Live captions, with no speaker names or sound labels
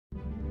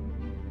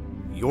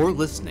You're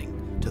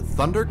listening to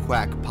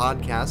Thunderquack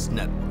Podcast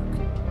Network.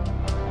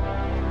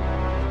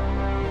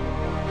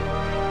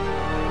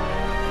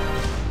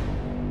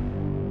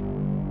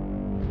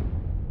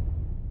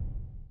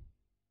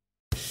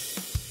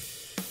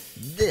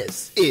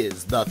 This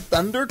is the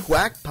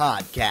Thunderquack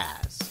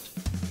Podcast,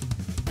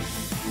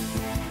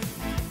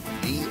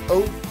 the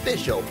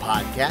official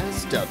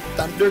podcast of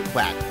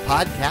Thunderquack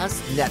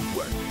Podcast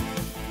Network,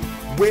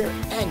 where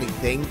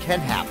anything can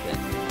happen.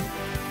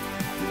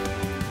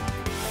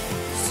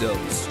 So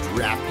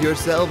strap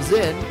yourselves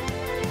in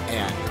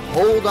and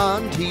hold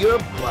on to your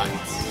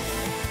butts.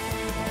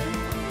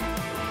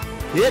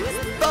 It's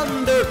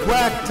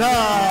Thunderquack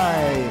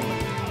time!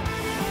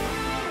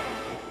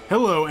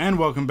 Hello and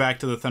welcome back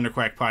to the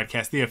Thunderquack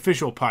Podcast, the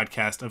official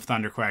podcast of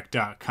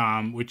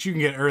thunderquack.com, which you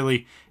can get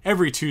early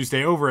every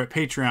Tuesday over at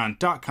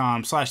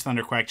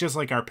patreon.com/thunderquack, just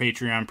like our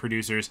Patreon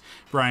producers,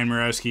 Brian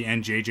Murawski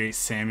and JJ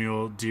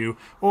Samuel do.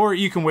 Or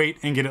you can wait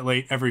and get it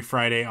late every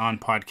Friday on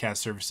podcast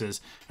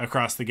services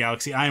across the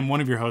galaxy. I am one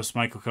of your hosts,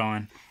 Michael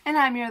Cohen. And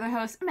I'm your other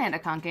host, Amanda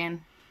Conkin.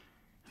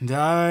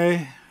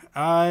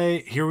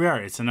 And here we are.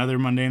 It's another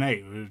Monday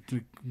night. We're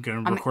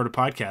going to record a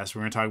podcast.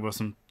 We're going to talk about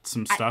some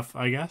stuff,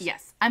 I guess.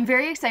 Yes. I'm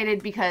very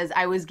excited because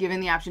I was given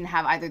the option to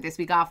have either this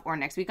week off or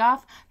next week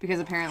off, because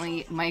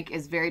apparently Mike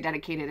is very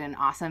dedicated and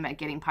awesome at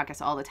getting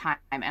podcasts all the time.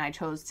 And I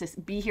chose to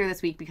be here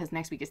this week because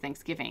next week is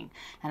Thanksgiving.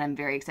 And I'm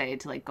very excited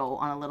to go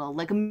on a little,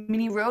 a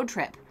mini road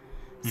trip.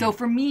 So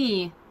for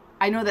me,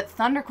 I know that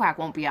Thunderquack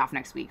won't be off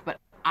next week, but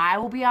I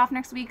will be off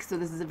next week. So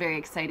this is a very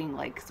exciting,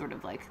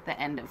 the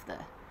end of the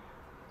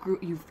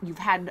group. You've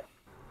had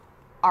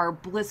our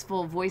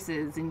blissful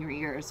voices in your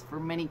ears for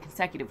many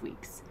consecutive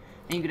weeks,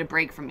 and you get a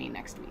break from me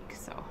next week.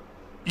 So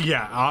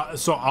yeah,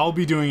 so I'll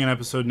be doing an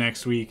episode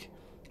next week,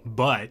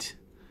 but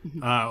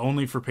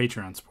only for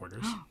Patreon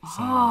supporters. So,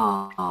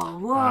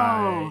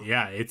 whoa!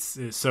 Yeah, it's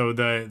so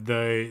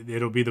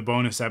it'll be the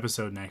bonus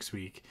episode next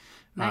week.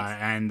 Nice.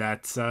 And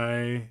that's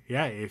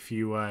if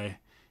you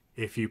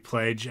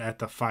pledge at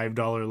the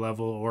 $5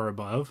 level or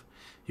above,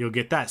 you'll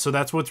get that. So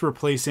that's what's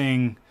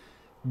replacing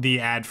the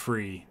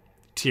ad-free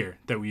tier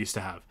that we used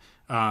to have,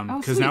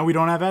 because now we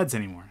don't have ads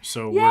anymore.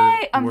 So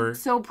yay! I'm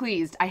so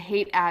pleased. I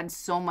hate ads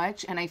so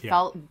much, and I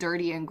felt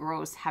dirty and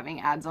gross having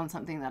ads on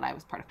something that I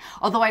was part of.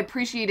 Although I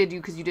appreciated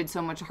you because you did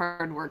so much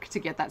hard work to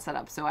get that set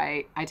up. So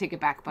I take it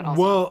back. But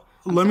also,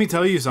 let me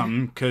tell you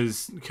something,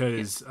 because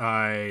this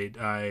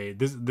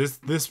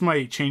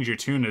might change your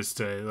tune as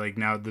to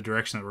now the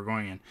direction that we're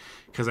going in,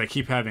 because I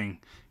keep having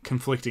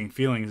conflicting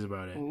feelings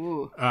about it.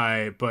 Ooh.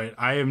 But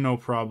I have no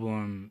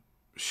problem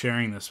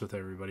sharing this with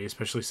everybody,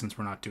 especially since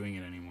we're not doing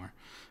it anymore.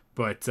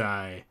 But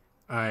I'm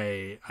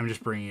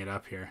just bringing it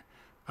up here.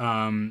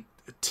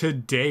 To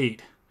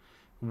date,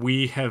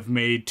 we have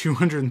made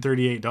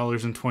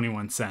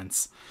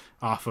 $238.21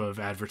 off of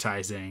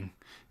advertising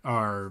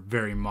our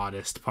very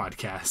modest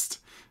podcast,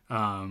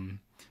 and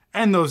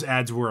those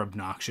ads were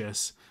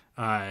obnoxious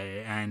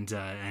and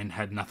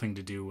had nothing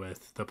to do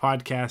with the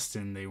podcast,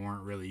 and they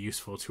weren't really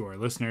useful to our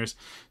listeners.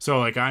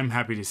 So I'm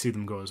happy to see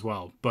them go as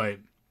well, but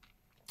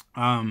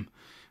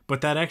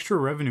that extra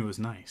revenue was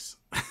nice.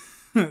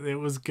 It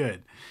was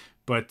good,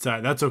 but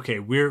that's okay.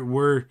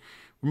 We're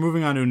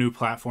moving on to a new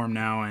platform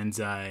now, and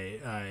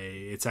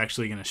it's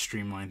actually going to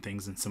streamline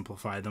things and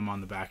simplify them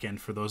on the back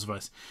end for those of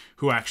us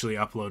who actually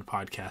upload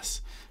podcasts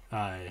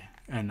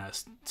and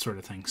that sort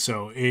of thing.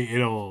 So we're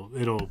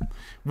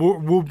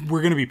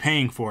going to be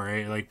paying for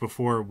it. Like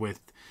before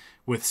with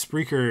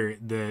Spreaker,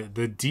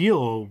 the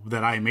deal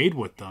that I made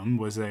with them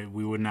was that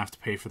we wouldn't have to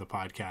pay for the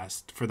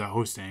podcast, for the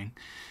hosting,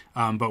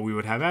 but we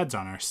would have ads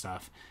on our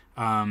stuff.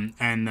 And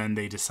then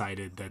they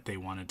decided that they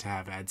wanted to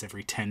have ads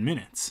every 10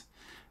 minutes.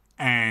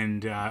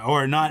 And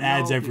or not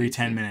ads every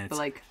 10 minutes,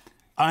 but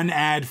an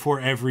ad for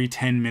every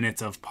 10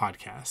 minutes of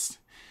podcast.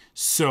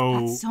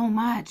 So that's so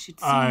much.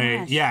 It's so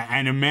much. Yeah,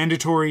 and a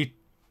mandatory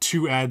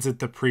 2 ads at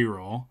the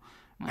pre-roll.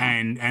 Wow.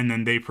 And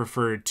then they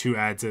preferred 2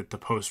 ads at the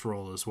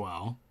post-roll as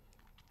well.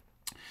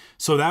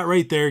 So that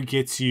right there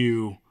gets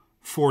you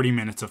 40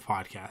 minutes of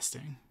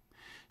podcasting.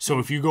 So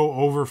if you go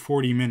over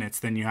 40 minutes,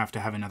 then you have to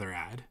have another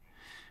ad.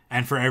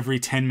 And for every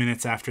 10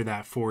 minutes after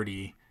that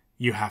 40,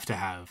 you have to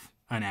have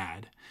an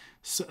ad.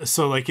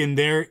 So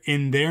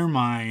in their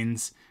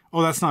minds,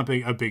 that's not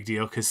a big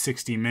deal, because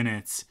 60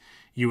 minutes,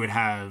 you would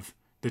have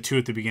the 2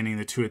 at the beginning,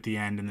 the 2 at the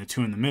end, and the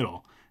 2 in the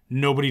middle.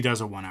 Nobody does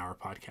a 1-hour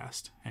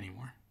podcast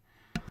anymore.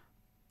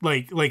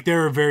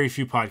 There are very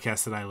few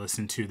podcasts that I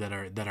listen to that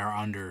are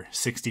under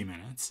 60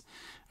 minutes.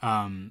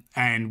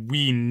 And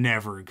we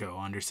never go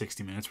under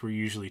 60 minutes. We're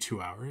usually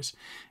 2 hours.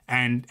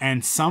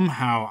 And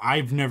somehow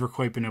I've never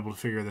quite been able to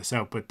figure this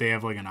out, but they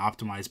have an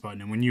optimize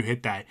button. And when you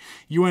hit that,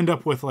 you end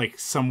up with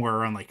somewhere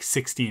around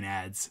 16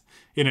 ads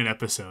in an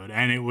episode.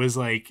 And it was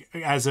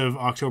as of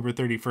October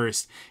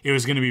 31st, it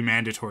was going to be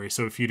mandatory.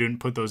 So if you didn't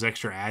put those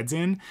extra ads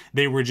in,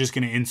 they were just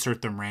going to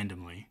insert them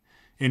randomly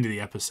into the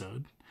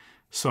episode.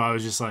 So I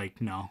was just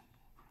no.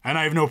 And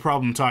I have no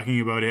problem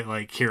talking about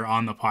it here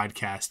on the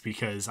podcast,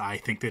 because I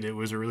think that it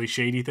was a really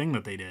shady thing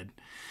that they did.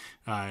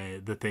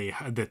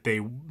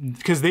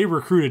 because they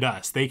recruited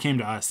us. They came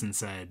to us and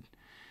said,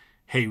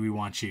 hey, we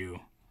want you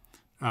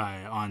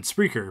on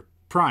Spreaker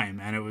Prime.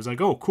 And it was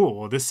like, oh, cool.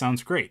 Well, this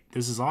sounds great.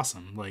 This is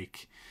awesome.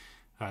 Like,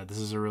 this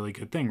is a really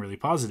good thing, really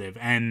positive.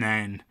 And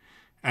then,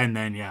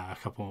 yeah,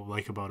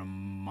 about a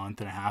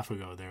month and a half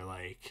ago, they're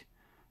like,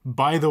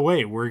 by the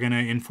way, we're going to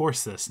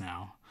enforce this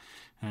now.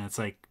 And it's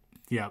like,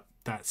 yep,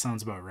 that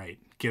sounds about right.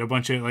 Get a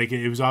bunch of, like,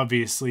 it was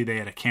obviously they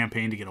had a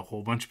campaign to get a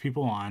whole bunch of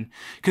people on.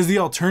 Because the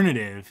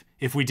alternative,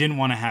 if we didn't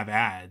want to have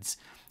ads,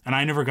 and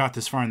I never got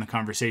this far in the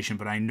conversation,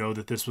 but I know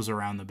that this was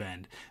around the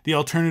bend. The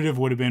alternative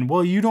would have been,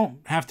 well, you don't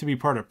have to be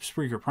part of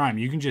Spreaker Prime.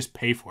 You can just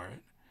pay for it.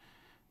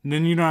 And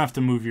then you don't have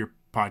to move your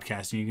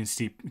podcast, and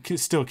you can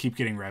still keep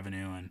getting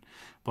revenue and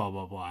blah,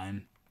 blah, blah.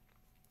 And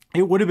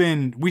it would have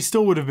been, we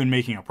still would have been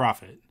making a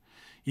profit,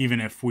 even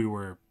if we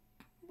were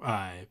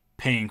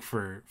paying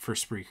for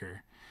Spreaker.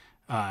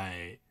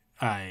 But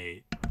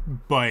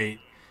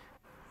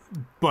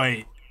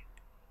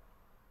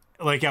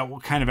like at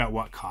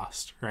what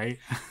cost, right?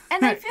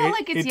 And I feel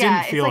like it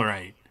didn't feel like,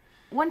 right.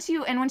 Once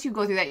you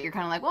go through that, you're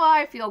kind of like, well,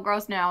 I feel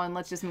gross now, and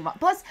let's just move on.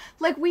 Plus,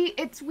 like we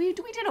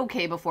did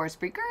okay before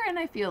Spreaker, and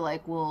I feel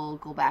like we'll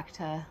go back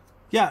to.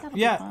 Yeah.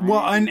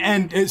 Well,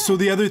 and so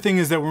the other thing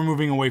is that we're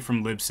moving away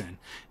from Libsyn.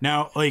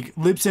 Now, like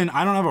Libsyn,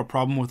 I don't have a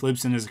problem with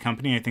Libsyn as a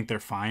company. I think they're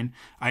fine.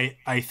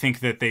 I think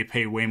that they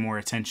pay way more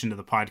attention to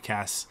the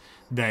podcasts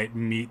that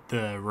meet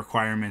the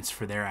requirements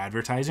for their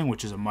advertising,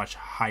 which is a much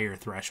higher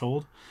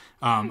threshold.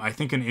 I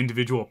think an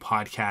individual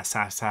podcast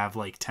has to have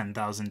like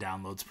 10,000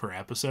 downloads per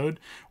episode.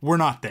 We're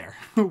not there.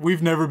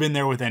 We've never been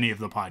there with any of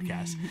the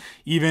podcasts.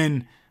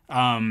 Even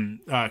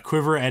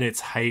Quiver at its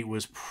height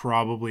was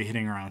probably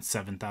hitting around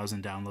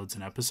 7,000 downloads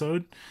an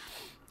episode.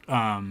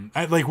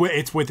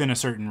 It's within a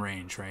certain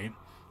range, right?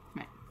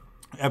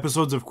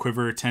 Episodes of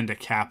Quiver tend to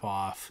cap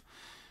off.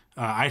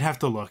 I'd have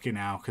to look it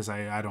now because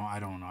I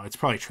don't know. It's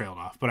probably trailed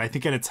off, but I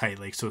think at its height,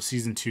 like so,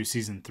 season 2,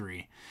 season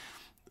 3,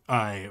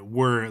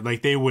 were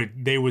like they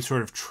would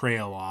sort of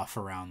trail off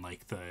around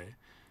like the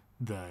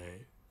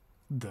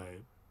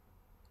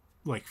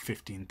like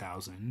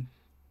 15,000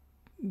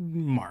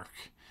 mark.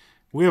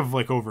 We have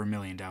like over 1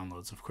 million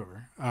downloads of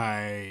Quiver.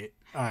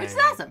 Which is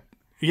awesome.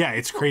 Yeah,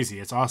 it's crazy.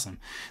 It's awesome.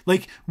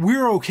 Like,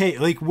 we're okay.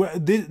 Like,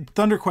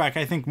 Thunderquack,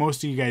 I think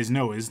most of you guys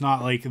know, is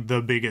not like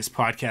the biggest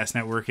podcast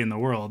network in the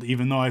world,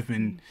 even though I've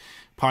been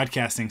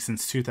podcasting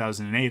since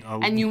 2008.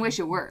 And you wish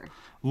it were.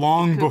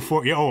 Long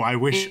before. Yeah, I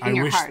wish. In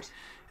your heart.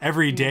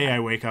 Every day I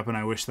wake up and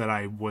I wish that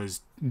I was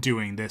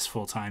doing this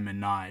full time and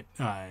not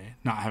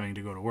having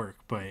to go to work.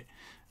 But,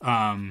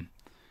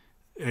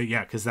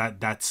 yeah, because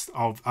that's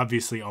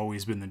obviously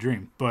always been the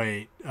dream.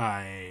 But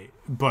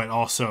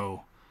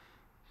also,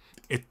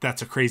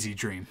 that's a crazy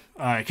dream.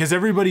 Because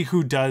everybody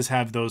who does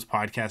have those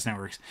podcast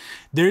networks,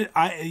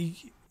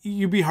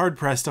 you'd be hard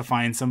pressed to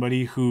find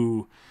somebody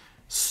who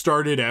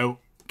started out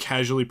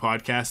casually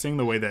podcasting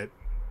the way that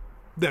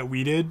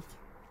we did,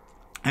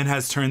 and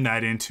has turned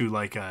that into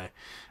like a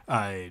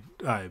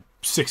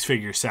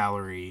 6-figure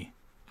salary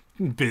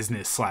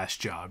business /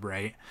 job,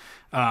 right?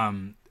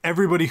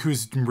 Everybody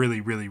who's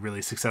really, really,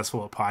 really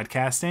successful at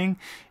podcasting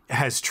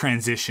has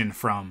transitioned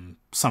from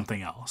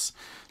something else.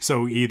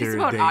 So either it's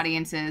about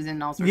audiences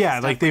and all sorts of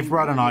stuff. Like they've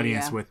brought an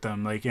audience with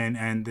them. Like,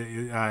 and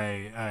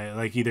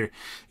like either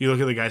you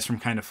look at the guys from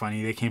Kind of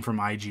Funny, they came from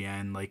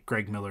IGN. Like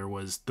Greg Miller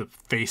was the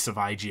face of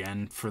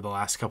IGN for the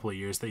last couple of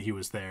years that he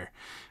was there.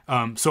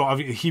 So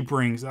he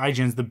brings,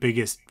 IGN's the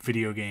biggest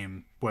video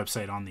game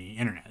website on the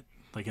internet,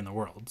 like in the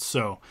world.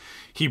 So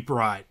he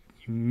brought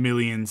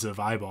millions of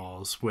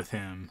eyeballs with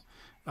him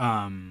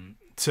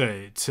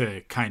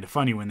to Kind of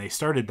Funny when they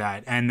started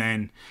that, and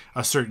then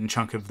a certain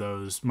chunk of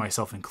those,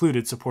 myself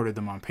included, supported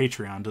them on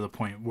Patreon to the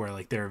point where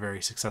like they're a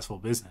very successful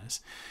business.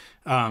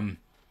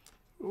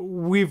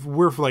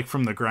 We're like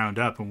from the ground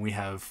up, and we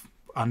have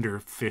under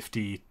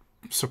 50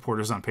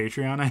 supporters on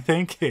Patreon. I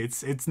think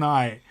it's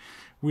not.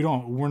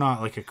 We're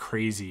not like a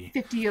crazy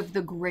 50 of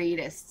the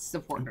greatest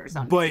supporters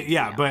on but Patreon.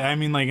 Yeah, but I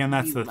mean, like, and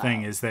that's the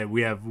thing, is that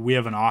we have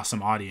an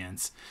awesome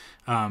audience,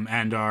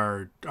 and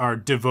our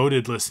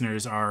devoted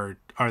listeners are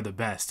the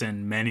best,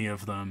 and many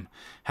of them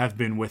have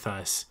been with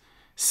us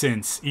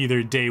since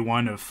either day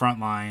one of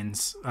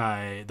Frontlines,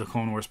 the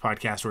Clone Wars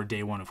podcast, or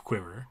day one of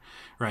Quiver,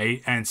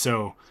 right? And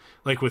so,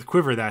 like with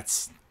Quiver,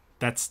 that's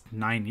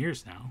 9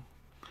 years now.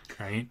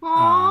 Right? We've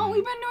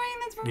been doing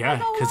this for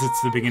because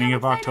it's the beginning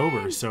of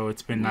October, so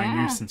it's been 9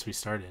 years since we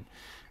started.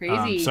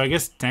 Crazy. So I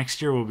guess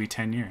next year will be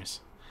 10 years.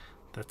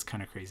 That's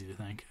kind of crazy to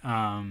think.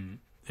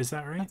 Is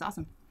that right? That's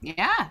awesome.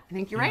 Yeah, I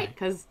think you're right,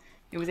 because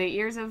it was 8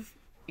 years of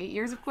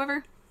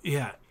Quiver.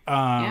 Yeah.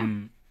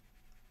 Awesome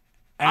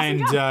and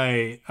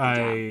job.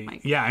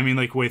 I mean,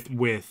 like with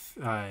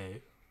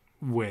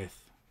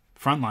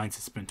Frontlines,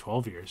 it's been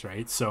 12 years,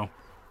 right? So,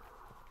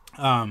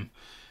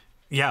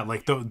 yeah,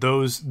 like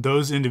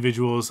those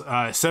individuals,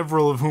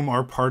 several of whom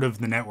are part of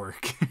the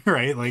network,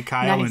 right? Like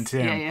Kyle and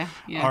Tim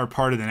are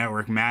part of the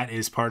network. Matt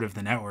is part of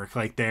the network.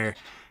 Like they're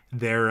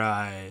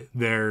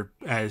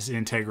as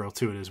integral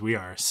to it as we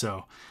are.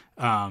 So,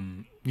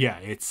 yeah,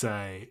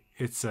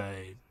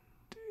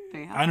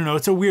 I don't know.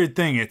 It's a weird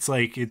thing. It's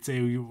like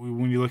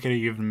when you look at it,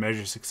 you have to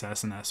measure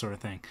success and that sort of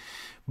thing.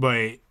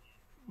 But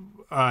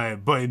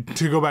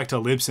to go back to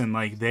Libsyn,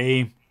 like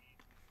they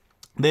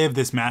have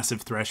this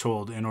massive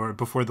threshold in order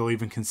before they'll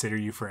even consider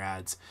you for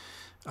ads.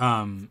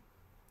 And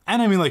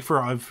I mean, like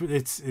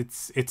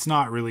it's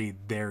not really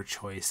their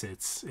choice.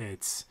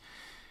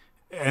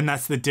 And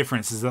that's the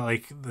difference is that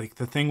like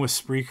the thing with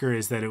Spreaker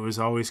is that it was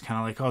always kind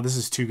of like, oh, this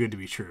is too good to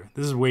be true.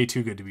 This is way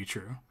too good to be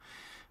true.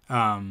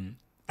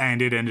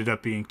 And it ended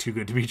up being too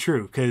good to be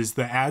true because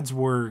the ads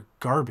were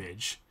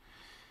garbage.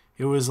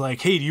 It was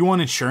like, hey, do you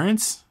want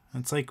insurance?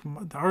 It's like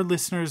our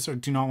listeners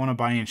do not want to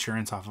buy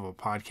insurance off of a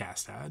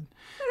podcast ad.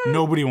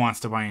 Nobody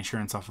wants to buy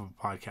insurance off of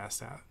a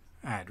podcast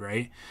ad,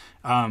 right?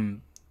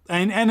 And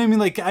I mean,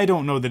 like, I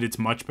don't know that it's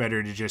much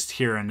better to just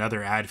hear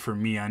another ad for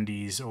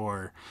MeUndies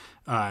or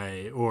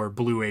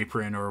Blue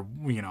Apron or,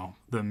 you know,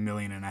 the 1.5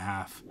 million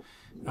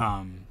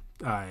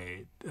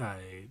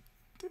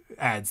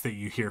ads that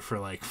you hear for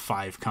like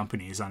 5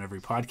 companies on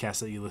every podcast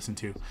that you listen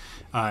to,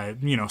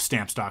 you know,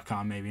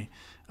 stamps.com maybe.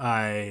 But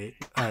I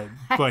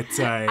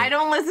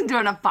don't listen to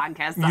enough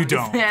podcasts. Obviously. You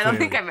don't. I don't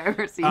think I've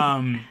ever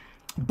seen.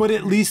 But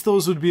at least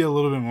those would be a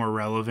little bit more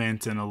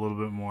relevant and a little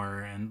bit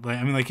more. And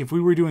I mean, like if we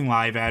were doing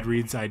live ad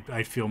reads,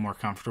 I'd feel more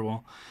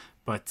comfortable.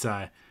 But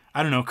I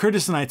don't know.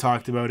 Curtis and I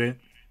talked about it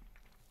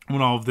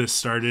when all of this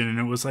started, and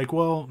it was like,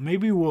 well,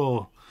 maybe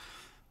we'll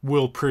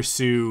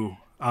pursue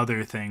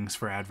other things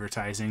for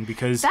advertising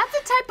because that's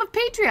a type of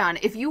Patreon.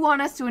 If you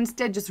want us to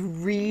instead just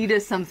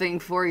read something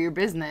for your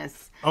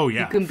business,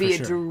 you can be a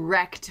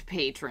direct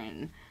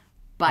patron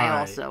by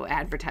also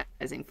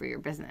advertising for your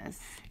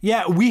business.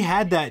 Yeah, we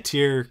had that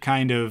tier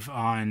kind of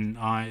on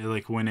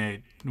like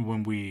when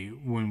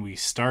we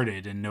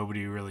started, and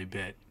nobody really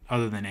bit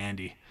other than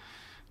Andy.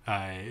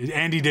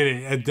 Andy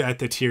did it at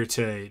the tier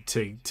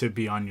to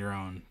be on your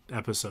own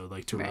episode,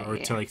 like to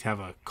have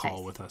a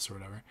call with us or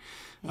whatever.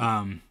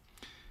 Yeah.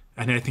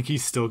 And I think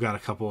he's still got a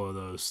couple of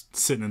those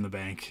sitting in the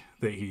bank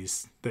that he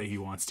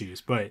wants to use.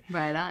 But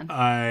right on.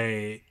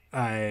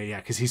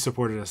 Yeah, because he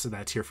supported us at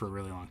that tier for a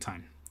really long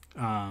time.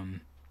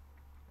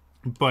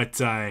 But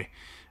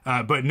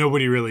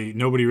nobody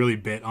really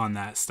bit on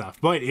that stuff.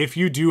 But if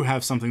you do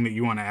have something that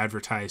you want to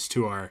advertise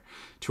to our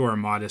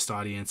modest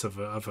audience of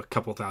a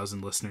couple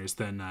thousand listeners,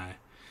 then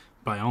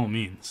by all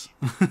means,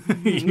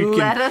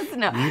 let us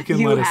know.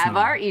 You have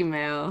our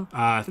email.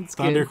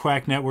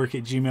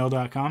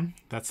 Thunderquacknetwork@gmail.com.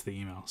 That's the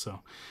email. So,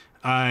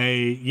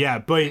 yeah,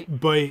 but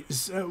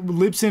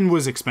Libsyn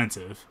was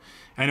expensive,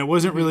 and it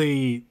wasn't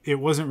really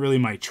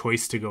my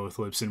choice to go with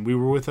Libsyn. We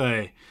were with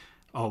a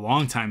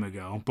long time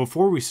ago,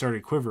 before we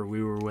started Quiver,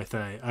 we were with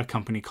a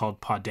company called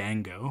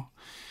Podango.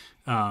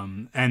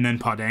 And then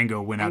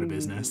Podango went out of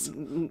business.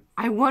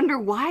 I wonder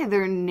why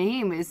their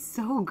name is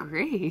so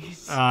great.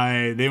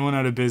 They went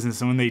out of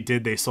business, and when they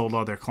did, they sold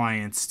all their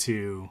clients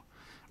to,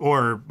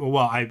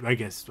 I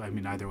guess, I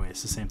mean, either way,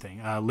 it's the same thing.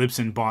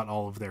 Libsyn bought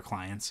all of their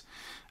clients.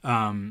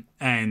 So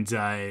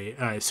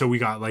we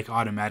got like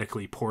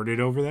automatically ported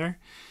over there.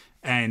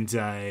 And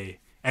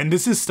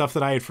this is stuff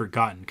that I had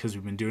forgotten because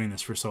we've been doing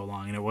this for so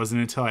long. And it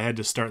wasn't until I had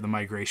to start the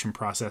migration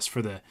process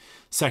for the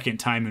second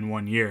time in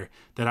 1 year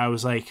that I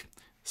was like,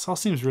 this all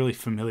seems really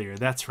familiar.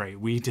 That's right.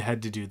 We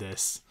had to do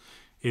this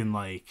in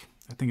I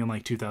think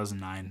in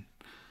 2009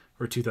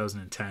 or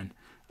 2010.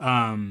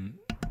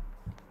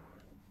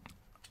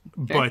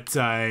 But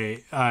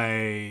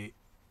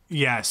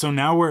yeah, so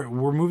now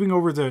we're moving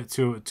over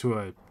to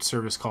a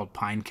service called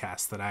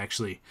Pinecast that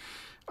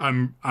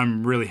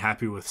I'm really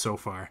happy with so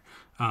far.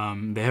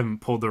 They haven't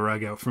pulled the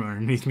rug out from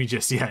underneath me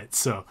just yet.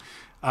 So,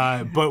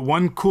 but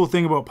one cool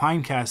thing about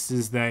Pinecast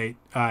is that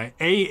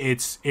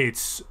it's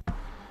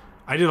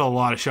I did a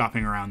lot of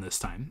shopping around this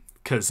time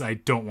because I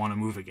don't want to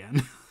move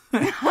again.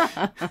 It's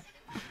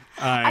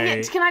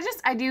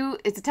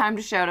a time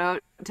to shout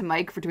out to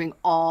Mike for doing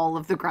all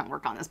of the grunt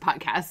work on this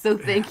podcast. So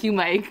thank you,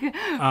 Mike,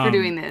 for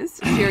doing this.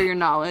 Share your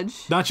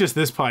knowledge. Not just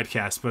this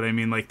podcast, but I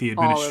mean like the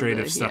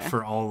administrative stuff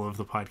for all of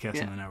the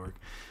podcasts on the network.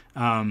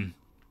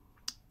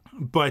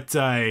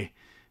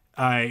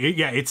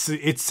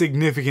 It's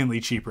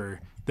significantly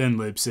cheaper than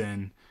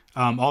Libsyn.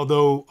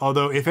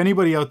 Although if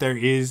anybody out there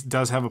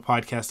does have a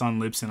podcast on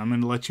Libsyn, I'm going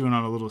to let you in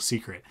on a little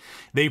secret.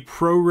 They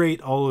prorate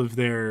all of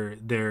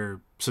their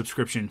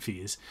subscription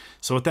fees.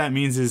 So what that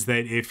means is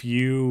that if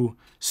you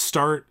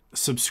start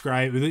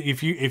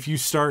if you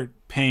start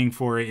paying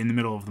for it in the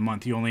middle of the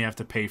month, you only have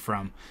to pay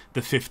from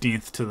the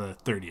 15th to the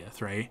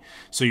 30th, right?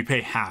 So you pay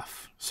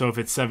half. So if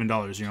it's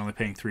 $7, you're only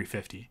paying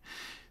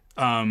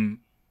 $3.50.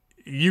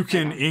 You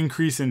can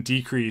increase and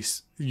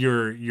decrease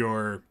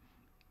your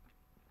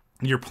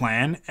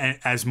plan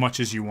as much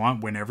as you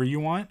want whenever you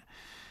want.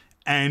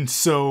 And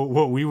so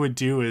what we would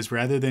do is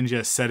rather than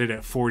just set it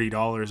at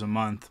 $40 a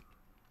month,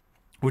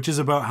 which is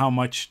about how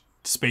much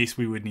space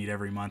we would need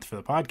every month for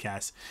the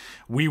podcast,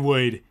 we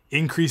would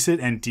increase it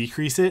and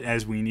decrease it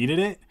as we needed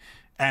it.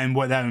 And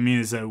what that would mean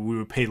is that we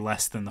would pay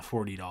less than the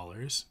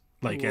 $40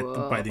 by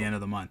the end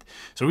of the month.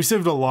 So we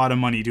saved a lot of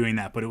money doing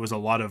that, but it was a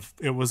lot of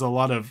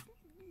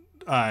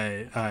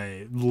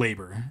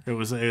labor. It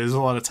was a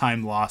lot of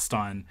time lost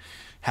on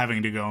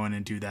having to go in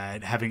and do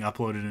that, having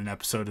uploaded an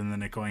episode and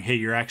then it going, hey,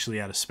 you're actually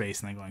out of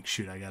space, and then going,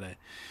 shoot, I gotta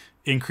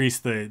increase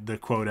the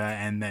quota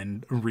and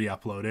then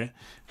re-upload it.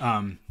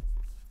 Do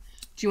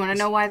you want to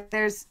know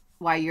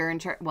why you're in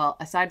charge? Well,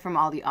 aside from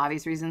all the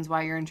obvious reasons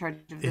why you're in charge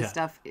of this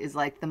stuff, is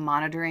like the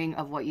monitoring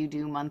of what you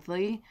do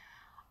monthly.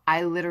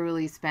 I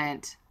literally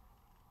spent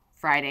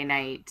Friday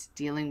night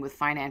dealing with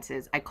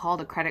finances. I called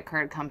a credit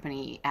card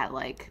company at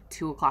like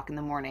 2:00 in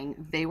the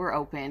morning. They were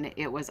open.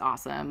 It was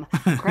awesome.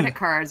 Credit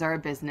cards are a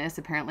business.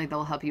 Apparently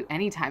they'll help you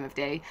any time of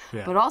day.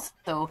 Yeah. But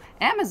also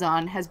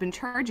Amazon has been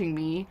charging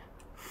me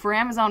for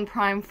Amazon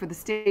Prime for the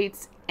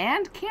States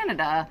and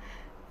Canada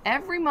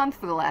every month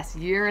for the last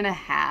year and a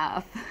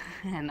half.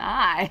 And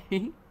I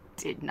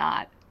did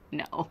not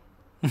know.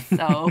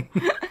 So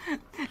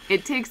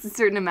it takes a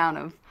certain amount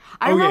of,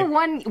 I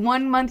remember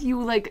one month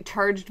you like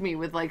charged me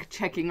with like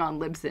checking on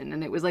Libsyn,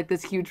 and it was like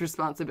this huge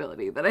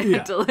responsibility that I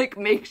had to like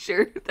make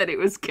sure that it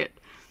was good.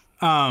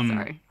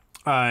 Sorry.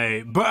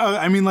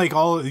 I mean, like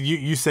all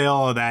you say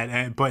all of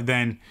that, but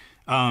then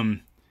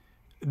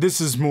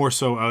this is more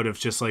so out of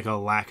just like a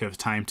lack of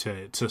time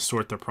to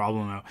sort the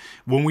problem out.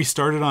 When we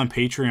started on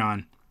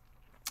Patreon,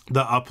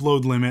 the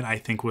upload limit I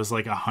think was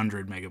like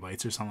 100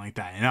 megabytes or something like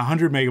that, and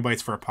 100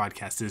 megabytes for a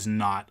podcast is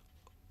not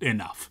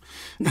enough.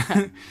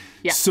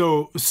 Yeah.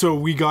 So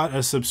we got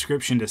a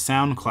subscription to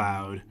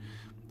SoundCloud,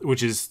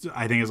 which is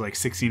I think is like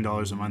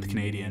 $16 a month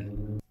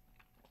Canadian,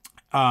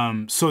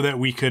 so that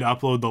we could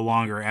upload the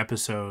longer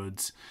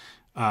episodes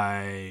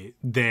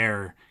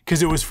there,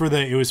 because it was for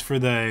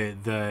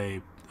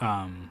the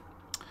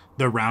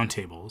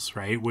roundtables,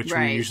 right, which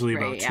were usually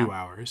about 2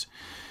 hours.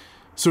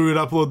 So we would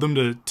upload them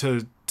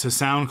to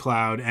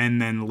SoundCloud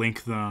and then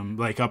link them,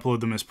 like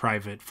upload them as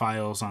private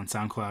files on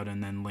SoundCloud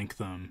and then link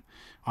them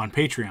on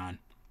Patreon.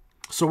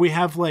 So we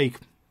have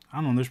like, I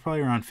don't know, there's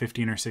probably around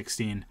 15 or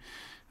 16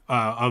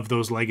 of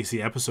those legacy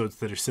episodes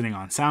that are sitting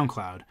on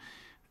SoundCloud.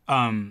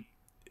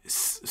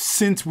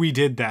 Since we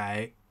did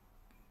that,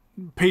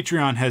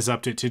 Patreon has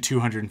upped it to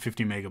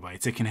 250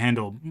 megabytes. It can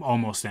handle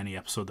almost any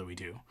episode that we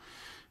do.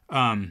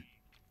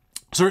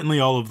 Certainly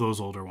all of those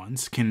older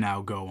ones can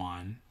now go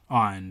on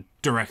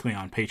directly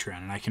on Patreon,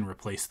 and I can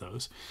replace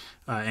those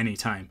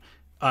anytime.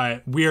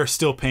 We are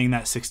still paying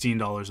that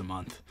 $16 a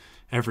month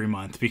every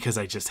month because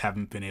I just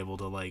haven't been able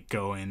to like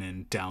go in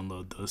and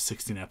download those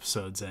 16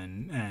 episodes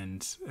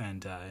and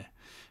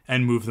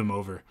move them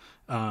over.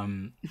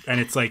 And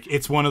it's like,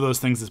 it's one of those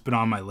things that's been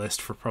on my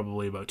list for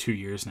probably about 2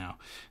 years now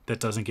that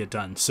doesn't get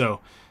done.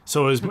 So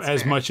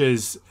as much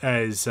as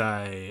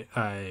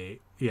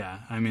yeah,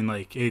 I mean,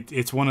 like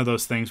it's one of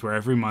those things where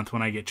every month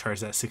when I get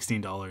charged that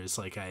 $16,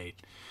 like I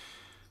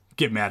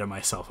get mad at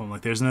myself. I'm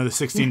like, there's another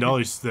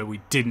 $16 that we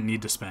didn't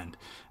need to spend.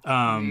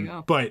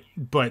 But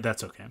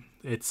that's okay.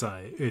 It's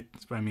I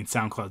mean,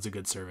 SoundCloud's a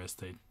good service.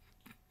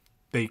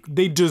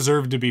 They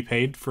deserve to be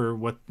paid for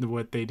what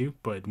they do,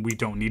 but we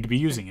don't need to be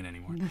using it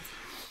anymore.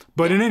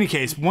 But in any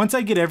case, once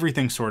I get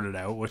everything sorted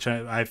out, which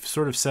I've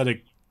sort of set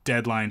a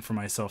deadline for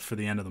myself for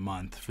the end of the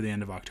month, for the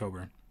end of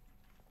October,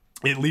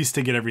 at least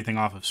to get everything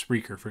off of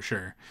Spreaker for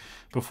sure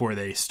before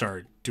they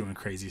start doing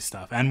crazy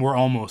stuff. And we're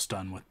almost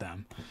done with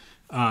them.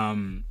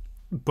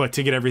 But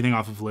to get everything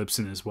off of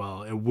Libsyn as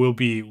well, it will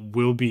be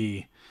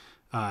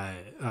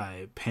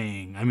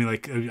paying. I mean,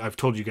 like I've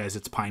told you guys,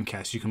 it's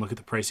Pinecast. You can look at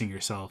the pricing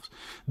yourselves.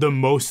 The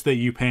most that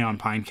you pay on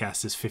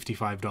Pinecast is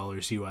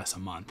 $55 US a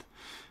month.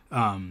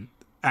 And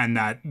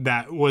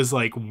that was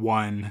like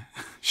one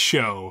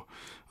show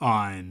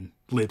on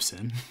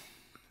Libsyn.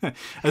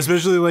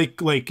 Especially like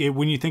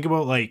when you think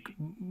about like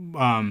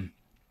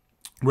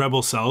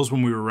Rebel Cells,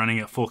 when we were running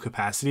at full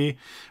capacity,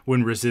 when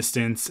we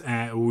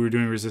were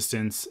doing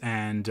Resistance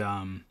and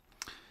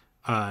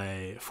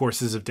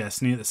Forces of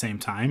Destiny at the same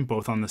time,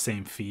 both on the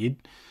same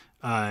feed,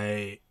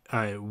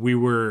 we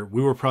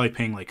were probably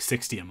paying like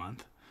 $60 a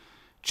month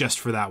just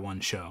for that one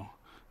show.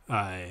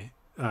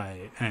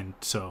 And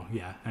so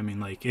yeah, I mean,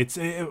 like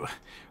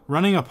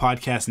running a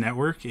podcast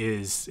network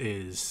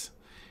is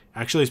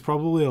actually, it's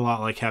probably a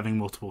lot like having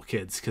multiple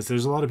kids, because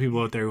there's a lot of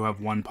people out there who have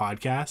one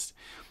podcast,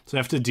 so I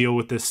have to deal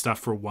with this stuff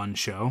for one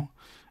show,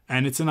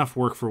 and it's enough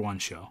work for one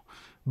show.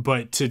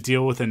 But to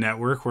deal with a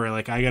network where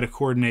like I got to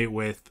coordinate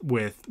with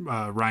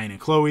Ryan and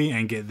Chloe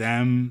and get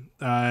them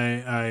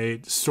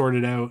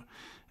sorted out,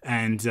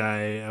 and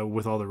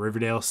with all the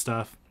Riverdale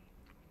stuff.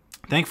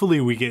 Thankfully,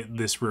 we get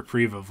this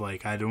reprieve of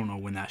like, I don't know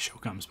when that show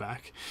comes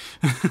back.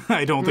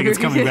 I don't think it's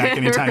coming back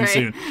anytime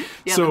soon.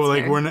 Yeah, so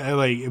like fair. We're not,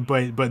 like,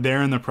 but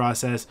they're in the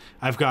process.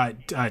 I've got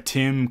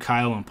Tim,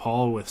 Kyle, and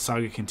Paul with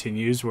Saga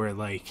Continues, where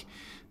like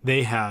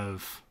they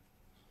have.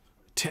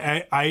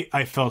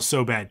 I felt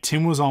so bad.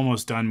 Tim was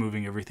almost done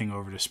moving everything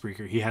over to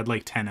Spreaker. He had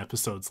like 10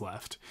 episodes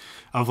left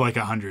of like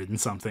 100 and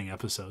something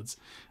episodes.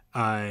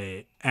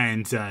 And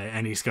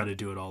he's got to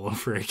do it all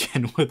over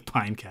again with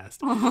Pinecast.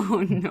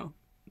 Oh no!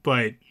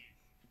 But.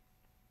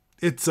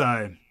 It's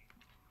yeah,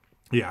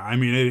 I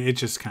mean it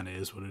just kind of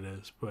is what it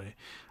is. But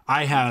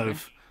I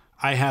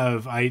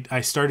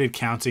started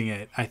counting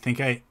it. I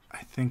think I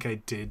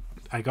did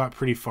got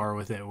pretty far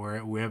with it,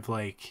 where we have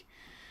like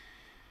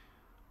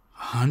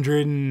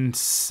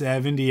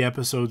 170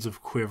 episodes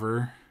of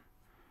Quiver,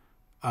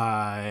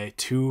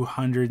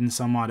 200 and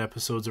some odd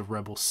episodes of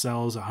Rebel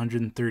Cells,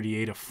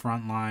 138 of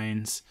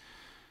Frontlines.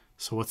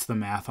 So what's the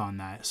math on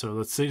that? So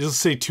let's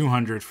say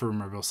 200 for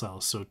Rebel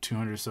Cells. So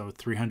 200, so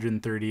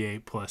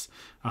 338 plus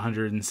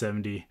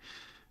 170.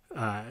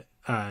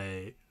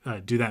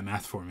 Do that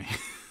math for me.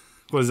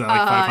 Was that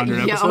like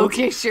 500 episodes? Yeah,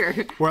 okay, sure.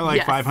 We're at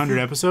like 500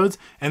 episodes.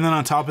 And then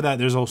on top of that,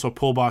 there's also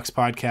Pullbox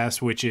Podcast,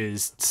 which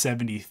is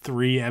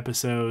 73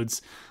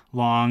 episodes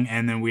long.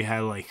 And then we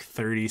had like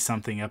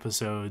 30-something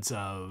episodes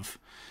of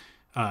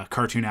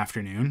Cartoon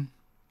Afternoon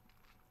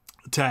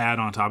to add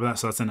on top of that.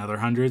 So that's another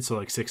 100, so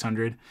like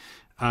 600.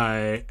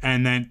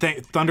 And then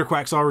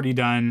Thunderquack's already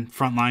done.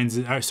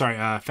 Frontlines,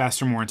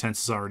 Faster, More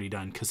Intense is already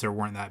done because there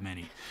weren't that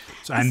many.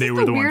 So, and they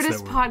were the ones that were. This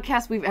is the weirdest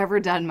podcast we've ever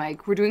done,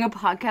 Mike. We're doing a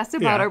podcast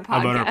about our podcast.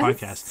 About our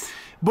podcast.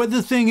 But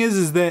the thing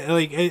is that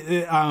like,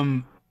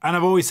 and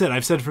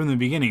I've said from the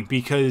beginning,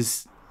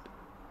 because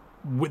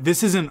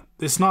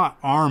it's not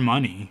our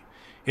money.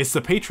 It's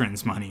the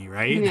patrons' money,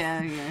 right?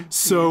 Yeah.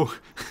 So,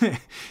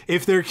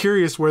 if they're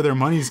curious where their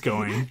money's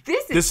going,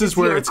 this is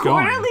where it's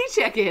going. Quarterly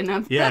check-in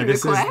of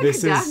this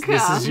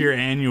is your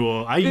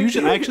annual. I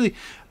usually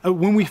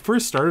when we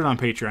first started on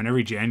Patreon,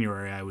 every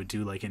January I would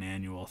do like an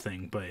annual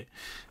thing, but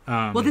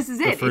well, this is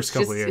it. The first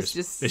couple of years,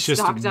 it's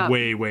just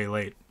way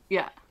late.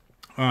 Yeah.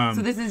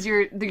 So this is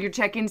your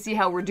check-in, see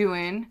how we're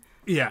doing.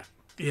 Yeah.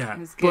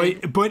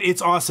 But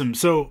it's awesome.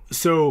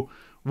 So.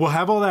 We'll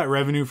have all that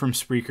revenue from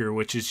Spreaker,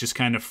 which is just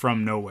kind of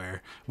from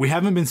nowhere. We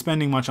haven't been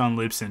spending much on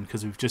Libsyn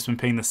because we've just been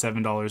paying the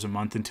 $7 a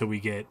month until we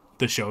get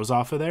the shows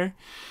off of there.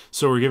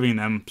 So we're giving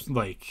them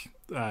like,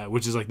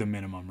 which is like the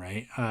minimum,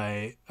 right?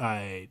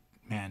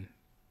 Man,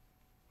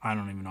 I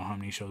don't even know how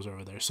many shows are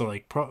over there. So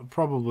like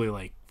probably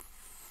like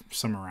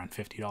somewhere around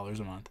 $50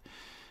 a month.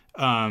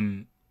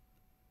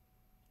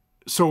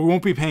 So we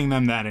won't be paying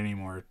them that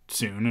anymore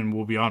soon, and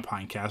we'll be on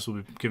Pinecast.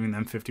 We'll be giving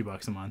them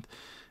 $50 a month.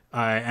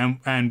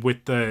 And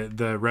with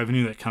the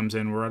revenue that comes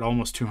in, we're at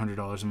almost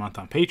 $200 a month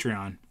on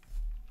Patreon.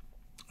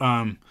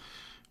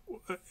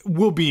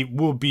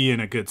 We'll be in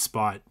a good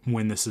spot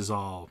when this is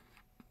all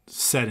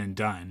said and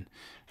done.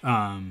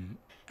 And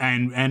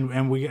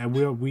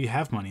we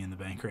have money in the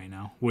bank right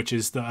now, which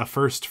is a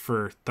first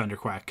for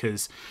Thunderquack,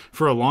 because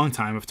for a long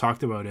time I've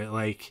talked about it,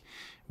 like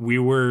we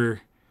were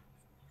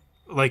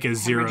like a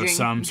zero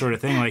sum sort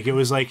of thing. Like it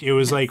was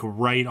like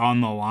right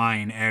on the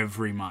line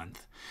every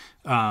month.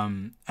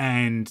 And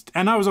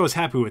I was always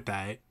happy with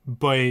that,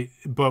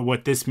 but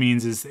what this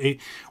means is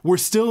we're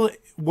still,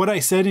 what I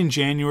said in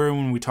January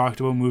when we talked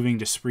about moving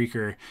to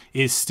Spreaker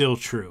is still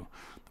true.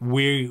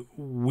 We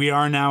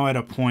are now at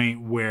a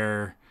point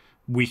where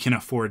we can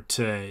afford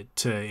to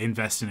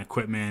invest in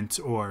equipment,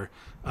 or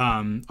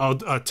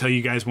I'll tell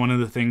you guys, one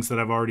of the things that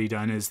I've already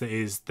done is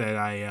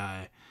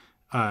that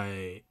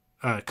I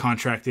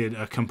contracted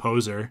a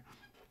composer,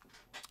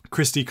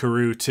 Christy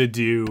Carew, to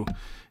do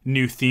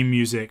new theme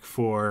music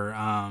for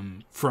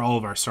all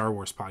of our Star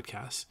Wars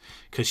podcasts,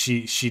 because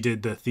she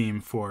did the theme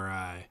for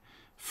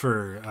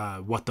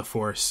What the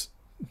Force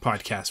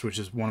podcast, which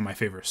is one of my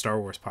favorite Star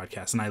Wars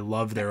podcasts, and I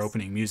love their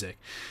opening music.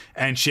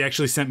 And she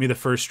actually sent me the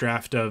first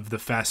draft of the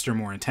Faster,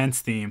 More Intense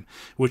theme,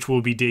 which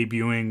will be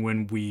debuting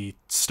when we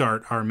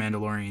start our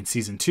Mandalorian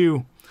season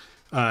 2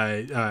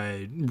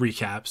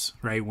 recaps,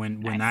 right?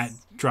 When that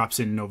drops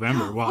in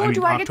November. Well,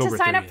 do I get to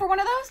sign up for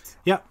one of those?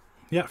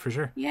 Yeah, for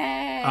sure.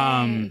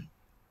 Yay.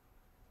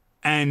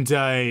 And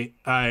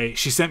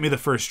she sent me the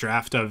first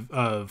draft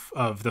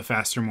of the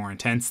Faster, More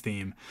Intense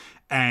theme,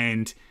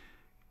 and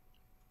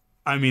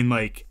I mean,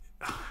 like,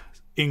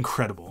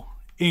 incredible.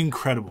 And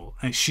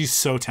she's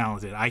so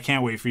talented. I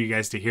can't wait for you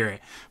guys to hear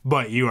it,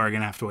 but you are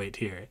gonna have to wait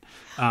to hear it.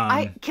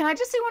 Can I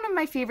just say one of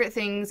my favorite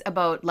things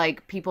about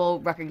like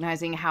people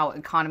recognizing how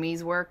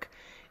economies work,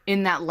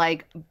 in that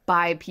like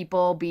by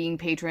people being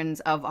patrons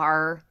of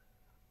our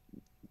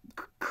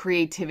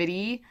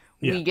creativity,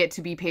 we get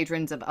to be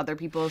patrons of other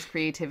people's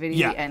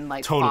creativity and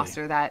like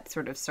foster that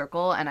sort of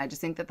circle. And I just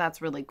think that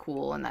that's really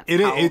cool. And that's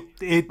how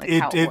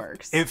it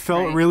works. It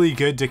felt really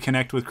good to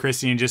connect with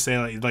Christy and just say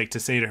like to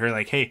say to her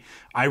like, hey,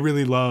 I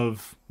really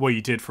love what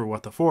you did for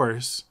What the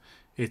Force.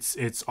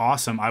 It's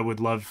awesome. I would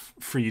love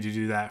for you to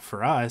do that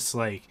for us.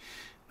 Like,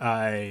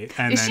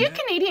 is she a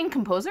Canadian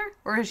composer,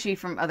 or is she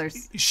from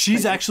others?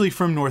 She's actually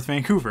from North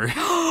Vancouver.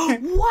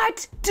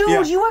 What?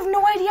 Dude, you have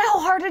no idea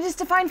how hard it is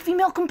to find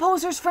female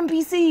composers from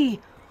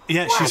BC.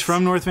 Yeah, what? She's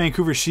from North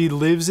Vancouver. She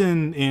lives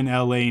in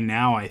LA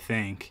now, I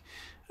think.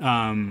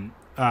 I'm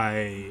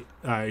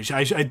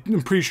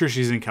pretty sure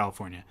she's in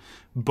California,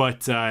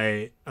 but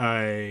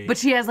but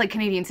she has like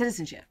Canadian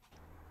citizenship.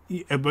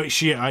 Yeah, but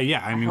she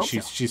I mean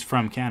she's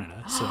from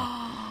Canada, so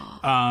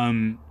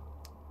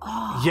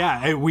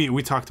yeah,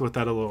 we talked about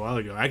that a little while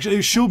ago.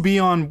 Actually, she'll be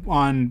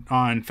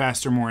on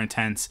Faster, More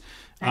Intense.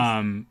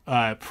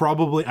 Nice.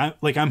 Probably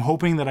I'm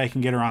hoping that I can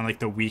get her on like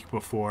the week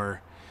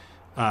before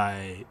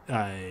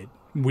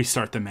we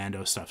start the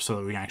Mando stuff so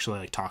that we can actually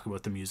like talk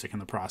about the music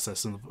and the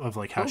process of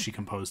like how she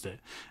composed it,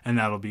 and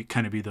that'll be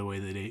kind of be the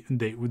way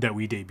that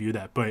we debut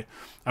that. But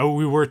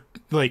we were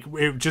like,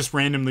 it just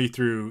randomly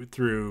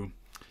through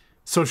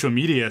social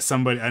media,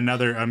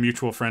 a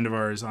mutual friend of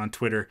ours on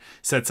Twitter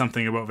said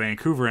something about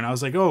Vancouver, and I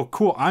was like, oh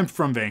cool, I'm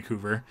from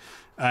Vancouver,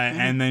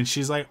 and then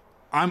she's like,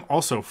 I'm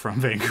also from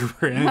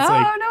Vancouver, and it's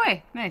like, no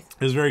way, nice.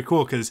 It was very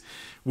cool because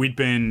we'd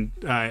been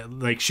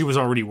like, she was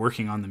already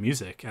working on the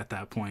music at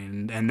that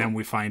point, and then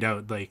we find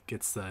out like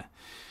it's the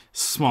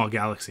small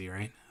galaxy,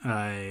 right?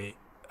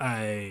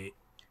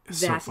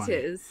 So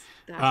funny.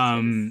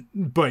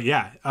 But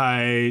yeah,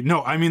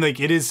 no, I mean, like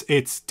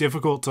it's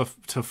difficult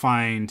to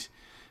find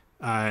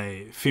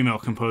female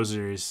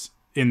composers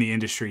in the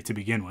industry to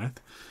begin with.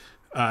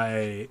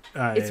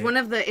 It's one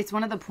of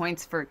the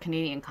points for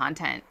Canadian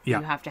content. Yeah,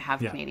 you have to have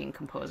Canadian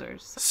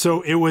composers.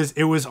 So it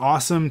was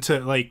awesome to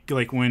like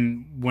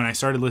when I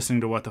started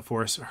listening to What the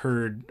Force,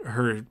 heard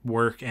her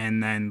work,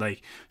 and then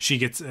like she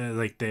gets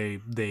like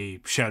they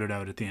shout it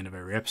out at the end of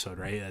every episode,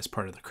 right, as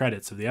part of the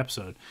credits of the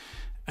episode.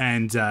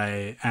 And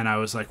I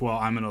was like, well,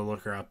 I'm gonna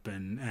look her up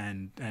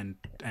and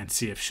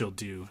see if she'll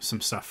do some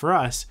stuff for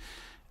us.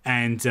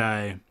 And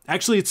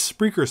actually, it's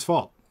Spreaker's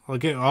fault. I'll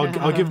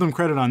give them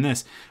credit on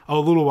this. A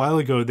little while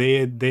ago, they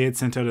had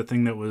sent out a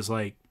thing that was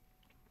like,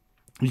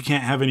 you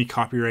can't have any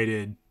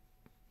copyrighted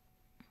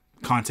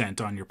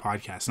content on your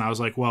podcast. And I was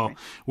like, well,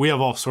 we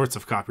have all sorts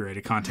of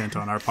copyrighted content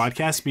on our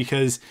podcast,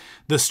 because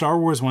the Star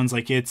Wars ones,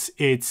 like it's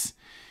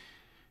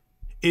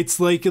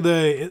like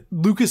the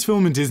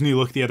Lucasfilm and Disney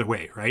look the other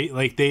way, right?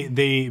 Like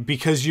they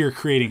because you're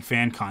creating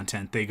fan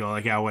content, they go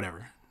like, yeah,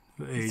 whatever.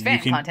 It's fan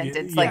content.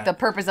 It's like the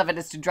purpose of it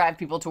is to drive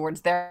people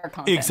towards their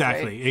content.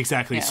 Exactly, right?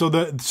 exactly.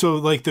 Yeah. So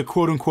like the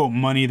quote unquote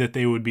money that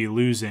they would be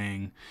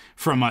losing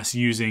from us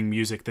using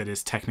music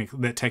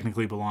that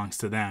technically belongs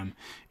to them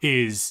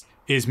is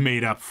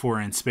made up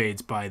for in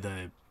spades by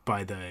the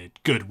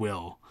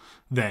goodwill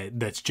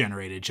that's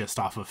generated just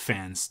off of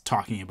fans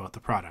talking about the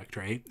product,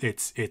 right?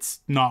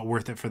 It's not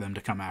worth it for them to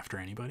come after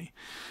anybody.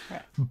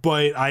 Right.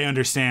 But I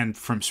understand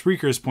from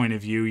Spreaker's point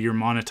of view, you're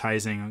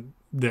monetizing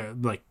the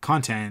like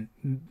content.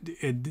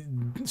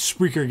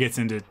 Spreaker gets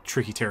into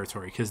tricky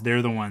territory because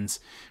they're the ones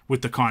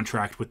with the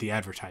contract with the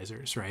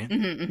advertisers, right?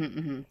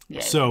 Yeah.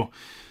 So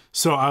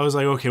I was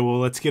like, okay, well,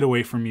 let's get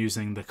away from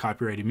using the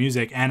copyrighted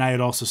music. And I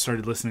had also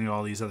started listening to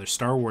all these other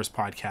Star Wars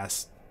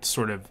podcasts,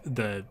 sort of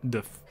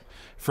the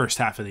first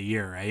half of the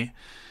year, right?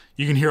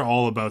 You can hear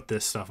all about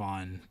this stuff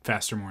on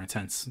Faster, More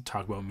Intense,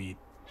 talk about me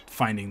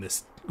finding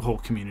this whole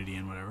community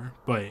and whatever.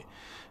 But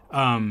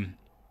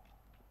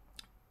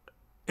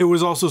it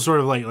was also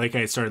sort of like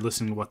I started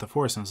listening to What the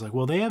Force, and I was like,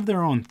 well, they have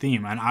their own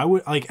theme, and I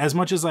would like, as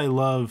much as I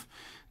love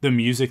the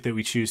music that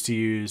we choose to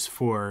use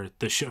for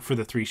the for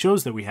the 3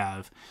 shows that we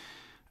have,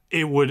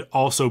 it would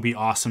also be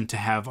awesome to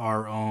have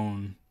our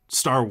own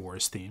Star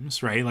Wars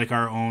themes, right? Like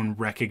our own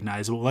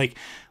recognizable, like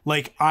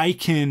I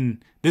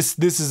can, this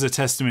is a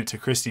testament to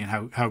Christy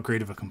and how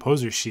great of a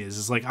composer she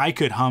is like, I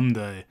could hum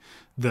the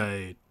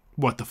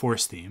What the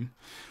Force theme,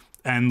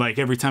 and like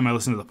every time I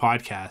listen to the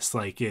podcast,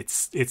 like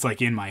it's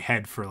like in my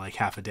head for like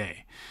half a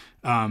day.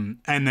 And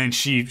then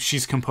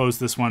she's composed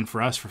this one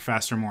for us for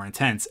Faster, More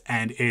Intense,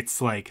 and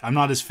it's like, I'm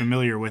not as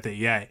familiar with it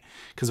yet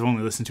because I've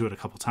only listened to it a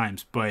couple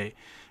times, but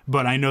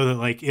I know that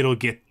like it'll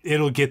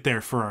get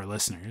there for our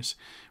listeners,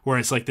 where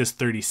it's like this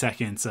 30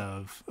 seconds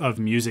of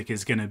music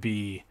is going to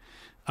be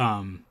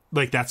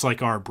like, that's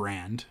like our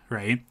brand,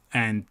 right?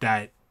 And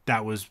that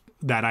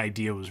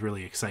idea was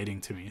really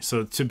exciting to me.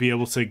 So to be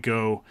able to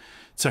go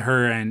to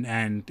her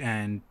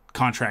and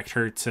contract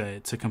her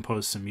to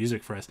compose some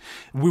music for us,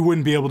 we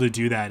wouldn't be able to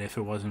do that if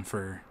it wasn't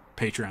for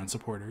Patreon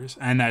supporters.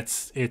 And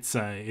it's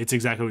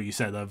exactly what you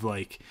said, of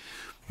like,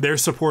 they're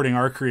supporting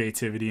our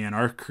creativity, and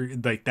our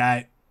like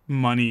that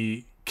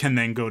money can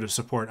then go to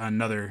support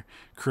another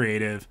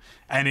creative,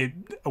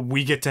 and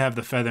we get to have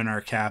the feather in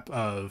our cap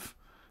of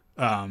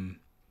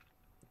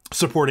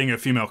supporting a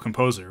female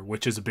composer,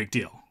 which is a big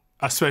deal,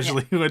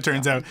 especially when it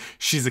turns out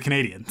she's a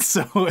Canadian.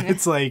 So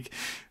it's like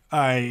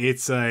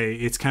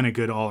it's kind of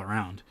good all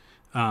around.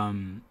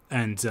 And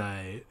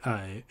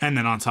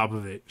then on top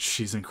of it,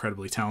 she's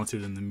incredibly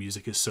talented, and the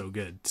music is so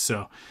good.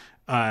 So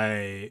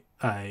yeah,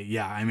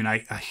 I mean,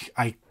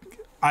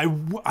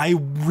 I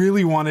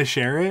really want to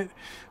share it,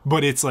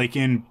 but it's like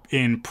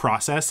in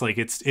process. Like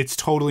it's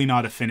totally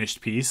not a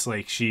finished piece.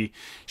 Like she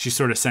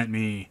sort of sent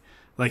me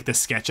like the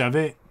sketch of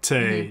it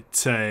to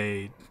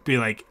be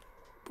like,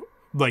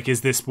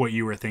 is this what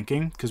you were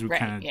thinking? Because we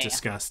kind of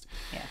discussed.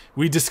 Yeah.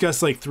 We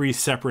discussed like 3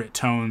 separate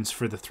tones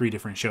for the 3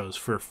 different shows,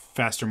 for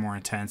Faster, More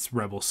Intense,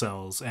 Rebel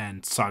Cells,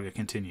 and Saga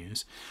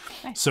Continues.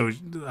 Nice. So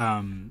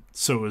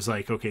it was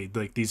like, okay,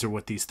 like these are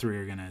what these 3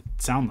 are gonna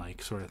sound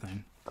like, sort of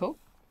thing. Cool.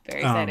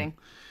 Very exciting.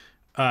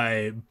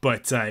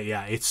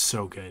 Yeah, it's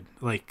so good.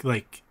 Like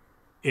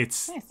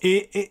it's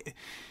nice.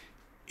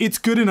 It's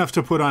good enough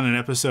to put on an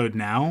episode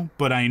now,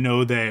 but I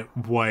know that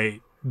what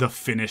the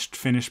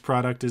finished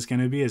product is going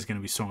to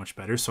be so much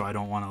better. So I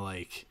don't want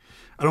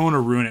to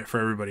ruin it for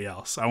everybody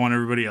else. I want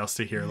everybody else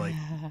to hear like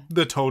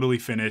the totally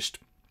finished,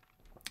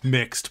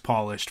 mixed,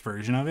 polished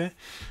version of it.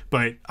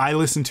 But I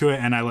listened to it,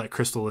 and I let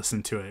Crystal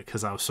listen to it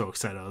because I was so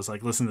excited. I was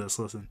like, listen to this,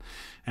 listen.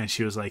 And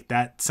she was like,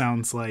 that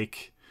sounds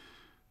like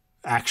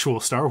actual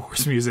Star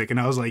Wars music. And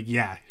I was like,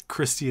 yeah,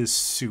 Christy is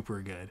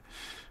super good.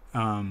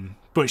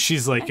 But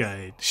she's like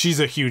she's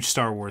a huge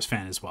Star Wars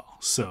fan as well.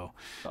 So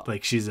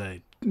like she's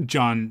a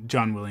John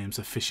Williams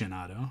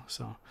aficionado.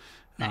 So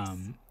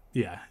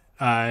yeah,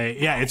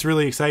 it's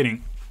really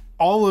exciting.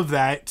 All of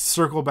that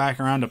circle back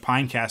around to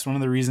Pinecast. One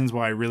of the reasons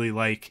why I really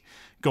like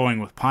going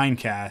with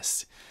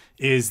Pinecast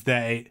is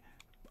that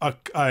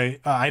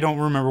I don't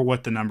remember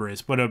what the number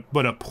is, but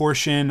a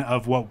portion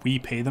of what we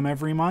pay them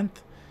every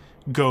month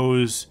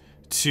goes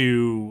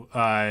to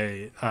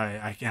and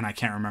I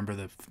can't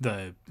remember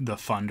the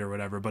fund or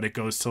whatever, but it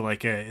goes to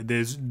like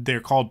they're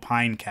called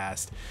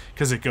Pinecast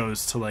because it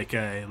goes to like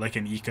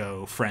an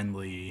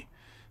eco-friendly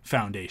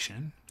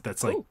foundation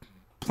that's like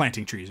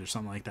planting trees or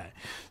something like that.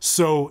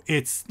 So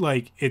it's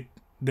like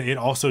it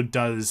also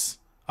does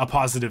a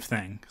positive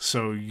thing.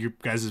 So your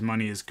guys'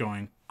 money is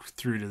going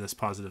through to this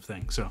positive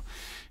thing. So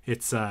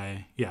it's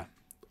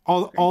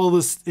all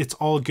this, it's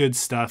all good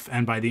stuff.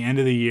 And by the end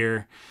of the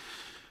year,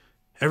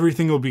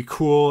 everything will be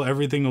cool.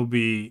 Everything will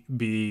be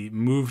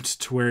moved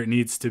to where it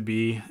needs to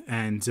be,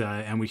 and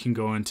we can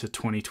go into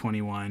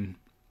 2021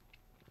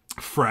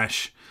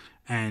 fresh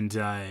and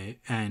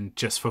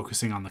just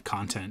focusing on the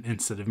content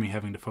instead of me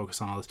having to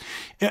focus on all this.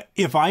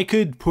 If I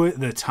could put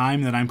the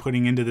time that I'm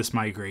putting into this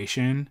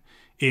migration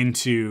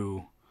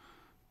into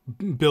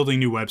building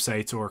new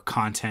websites or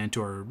content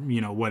or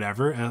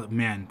whatever,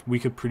 man, we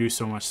could produce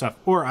so much stuff.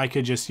 Or I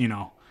could just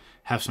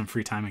have some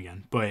free time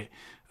again. But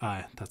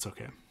that's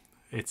okay.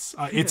 It's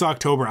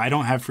October. I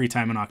don't have free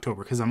time in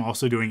October because I'm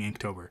also doing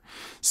Inktober.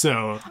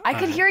 So I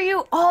could hear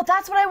you. Oh,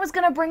 that's what I was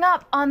gonna bring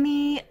up on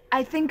the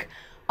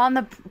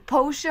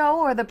post show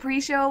or the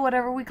pre-show,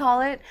 whatever we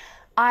call it.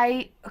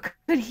 I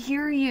could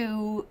hear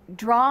you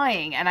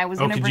drawing, and I was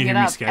gonna bring it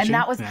up. And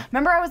that was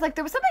remember I was like,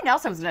 there was something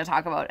else I was gonna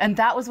talk about, and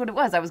that was what it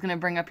was. I was gonna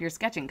bring up your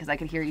sketching because I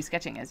could hear you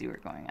sketching as you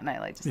were going, and I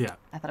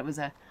thought it was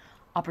a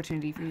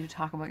opportunity for you to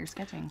talk about your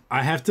sketching.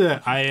 I have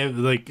to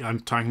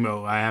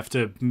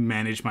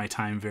manage my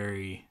time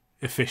very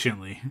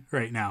efficiently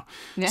right now.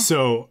 Yeah.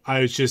 So I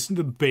was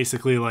just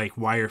basically like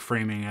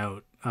wireframing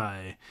out.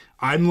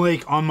 I'm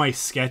like on my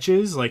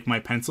sketches, like my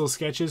pencil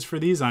sketches for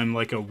these, I'm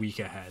like a week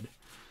ahead.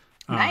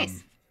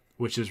 Nice.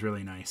 Which is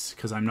really nice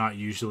because I'm not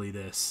usually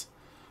this.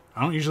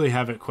 I don't usually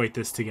have it quite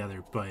this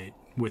together, but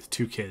with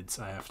two kids,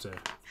 I have to.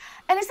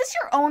 And is this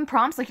your own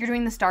prompts? Like you're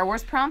doing the Star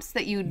Wars prompts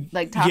that you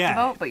like talked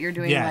about, but you're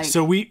doing like.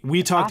 So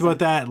we talked about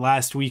that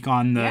last week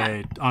on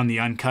the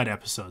uncut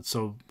episode.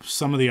 So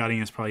some of the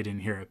audience probably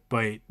didn't hear it,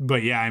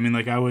 but yeah, I mean,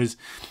 like I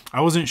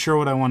wasn't sure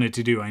what I wanted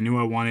to do. I knew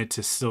I wanted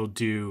to still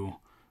do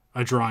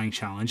a drawing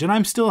challenge, and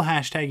I'm still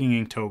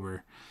hashtagging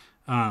Inktober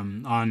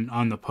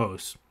on the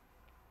post.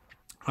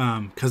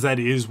 Because that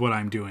is what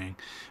I'm doing.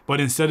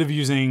 But instead of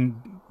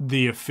using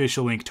the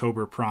official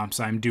Inktober prompts,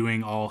 I'm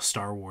doing all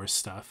Star Wars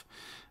stuff.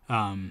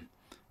 And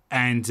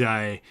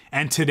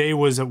today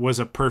was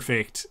a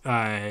perfect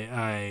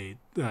case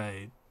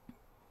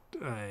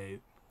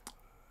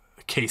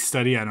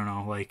study. I don't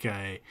know, like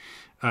it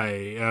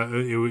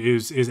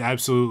is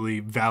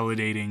absolutely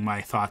validating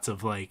my thoughts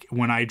of like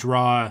when I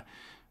draw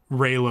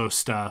Reylo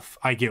stuff,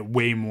 I get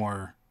way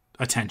more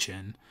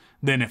attention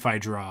than if I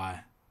draw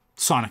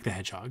Sonic the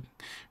Hedgehog,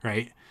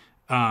 right?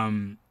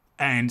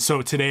 And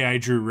so today I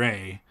drew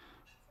Rey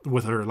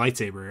with her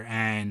lightsaber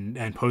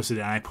and posted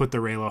it, and I put the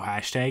Reylo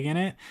hashtag in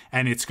it,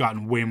 and it's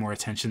gotten way more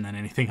attention than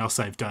anything else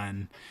I've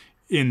done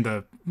in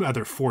the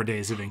other 4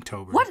 days of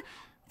Inktober. What?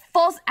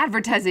 False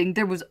advertising.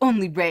 There was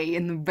only Rey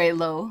in the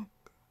Reylo.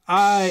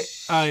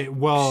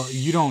 Well,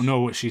 you don't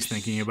know what she's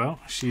thinking about.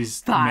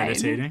 She's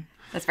meditating.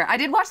 That's fair. I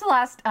did watch The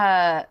Last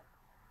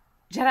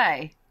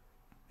Jedi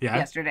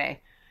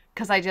yesterday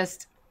because I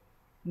just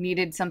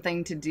needed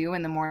something to do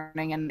in the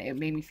morning, and it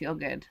made me feel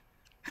good.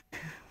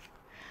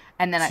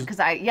 And then I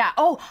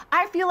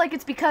feel like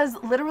it's because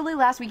literally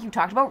last week you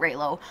talked about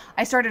Reylo.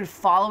 I started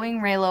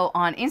following Reylo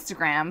on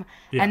Instagram,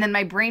 and then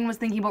my brain was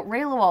thinking about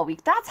Reylo all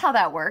week. That's how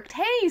that worked.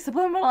 Hey,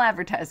 subliminal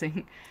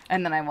advertising.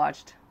 And then I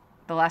watched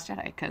The Last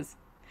Jedi because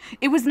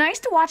it was nice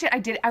to watch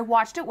it. I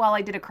watched it while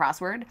I did a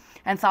crossword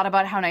and thought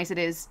about how nice it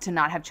is to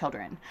not have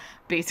children,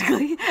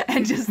 basically.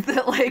 And just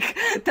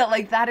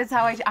that is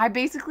how I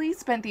basically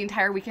spent the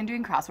entire weekend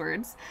doing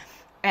crosswords.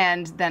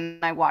 And then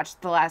I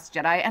watched The Last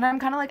Jedi, and I'm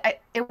kind of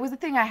like, it was a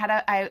thing.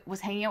 I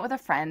was hanging out with a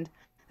friend.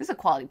 This is a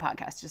quality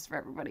podcast just for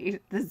everybody,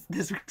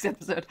 this week's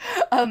episode.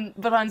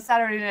 But on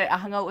Saturday night, I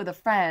hung out with a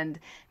friend.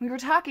 We were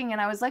talking,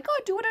 and I was like,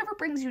 oh, do whatever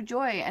brings you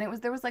joy.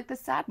 And there was like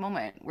this sad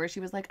moment where she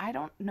was like, I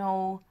don't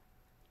know.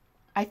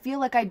 I feel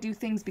like I do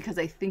things because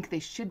I think they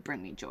should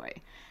bring me joy.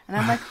 And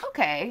I'm like,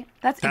 okay,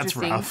 that's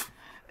interesting. Rough.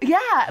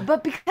 Yeah,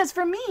 but because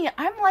for me,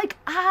 I'm like,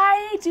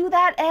 I do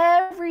that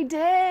every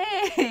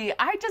day.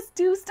 I just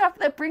do stuff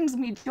that brings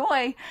me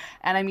joy.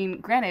 And I mean,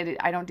 granted,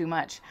 I don't do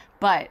much,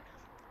 but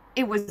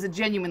it was a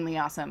genuinely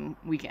awesome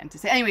weekend to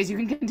say. Anyways, you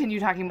can continue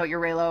talking about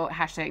your Raylo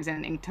hashtags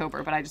in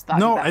Inktober, but I just thought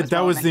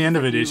that was the end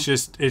of it. You... It's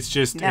just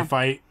if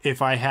I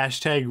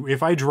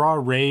draw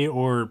Ray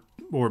or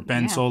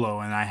Ben Solo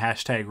and I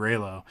hashtag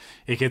Raylo,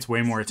 it gets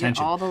way more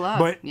attention. All the love.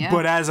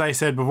 But as I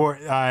said before,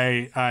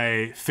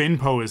 I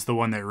Finpo is the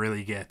one that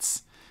really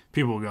gets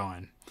people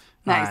going.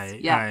 Nice.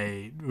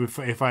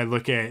 If I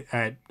look at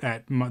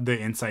the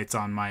insights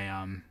on my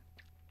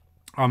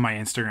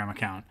Instagram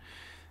account,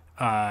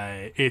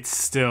 it's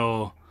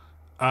still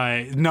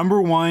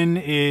number one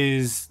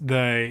is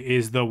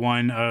the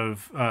one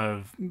of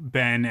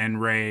Ben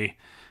and Ray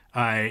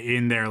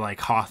in their like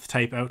Hoth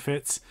type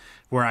outfits,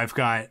 where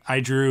I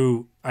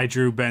drew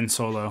Ben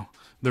Solo,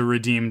 the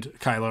redeemed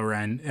Kylo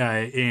Ren,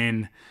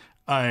 in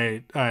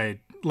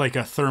like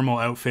a thermal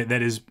outfit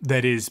that is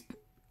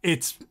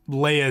it's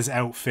Leia's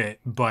outfit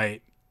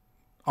but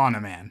on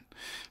a man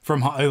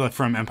from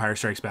Empire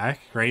Strikes Back,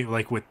 right?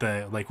 Like with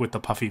the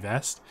puffy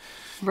vest.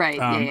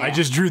 Right. I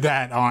just drew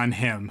that on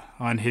him,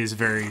 on his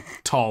very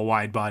tall,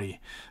 wide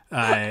body,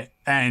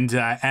 and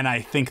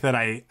I think that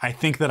I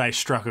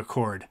struck a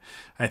chord.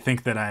 I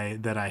think that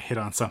I hit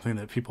on something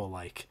that people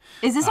like.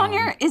 Is this on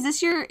your? Is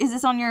this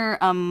on your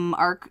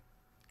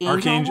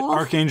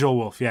Archangel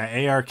Wolf? Yeah,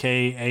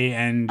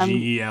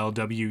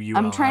 ARKANGELWUL.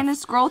 I'm trying to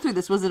scroll through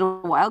this. Was it a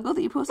while ago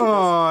that you posted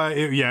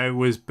this? It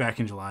was back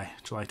in July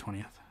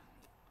 20th.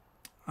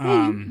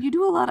 Hey, you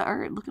do a lot of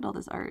art. Look at all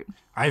this art.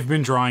 I've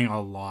been drawing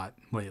a lot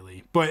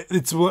lately, but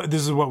this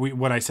is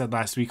what I said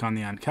last week on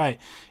the Uncut,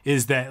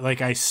 is that like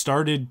I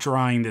started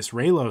drawing this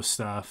Raylo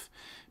stuff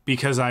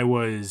because I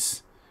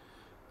was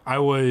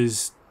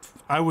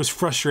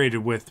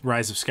frustrated with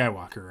Rise of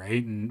Skywalker,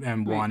 right?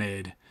 And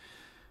right.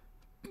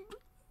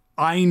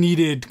 I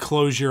needed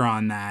closure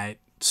on that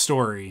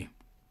story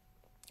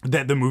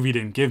that the movie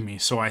didn't give me,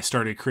 so I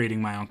started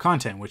creating my own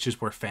content, which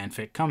is where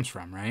fanfic comes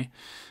from, right?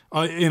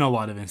 In a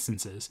lot of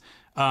instances.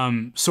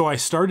 So I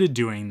started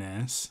doing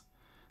this,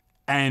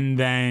 and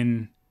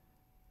then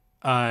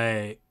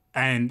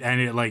and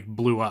it like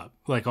blew up.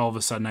 Like all of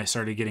a sudden I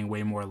started getting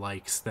way more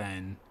likes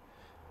than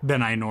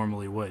I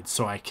normally would.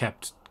 So I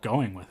kept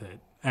going with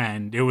it.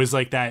 And it was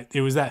like that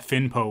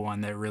Finpo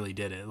one that really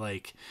did it.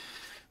 Like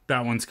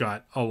that one's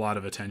got a lot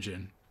of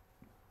attention.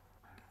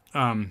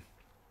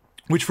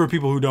 Which for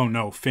people who don't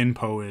know,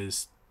 Finpo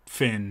is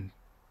Finn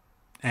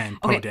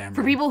and Poe Dameron.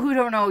 For people who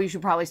don't know, you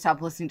should probably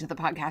stop listening to the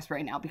podcast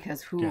right now,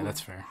 because yeah,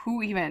 that's fair.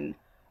 Who even?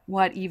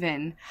 What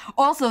even?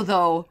 Also,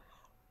 though,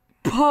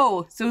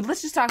 Poe. So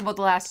let's just talk about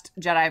The Last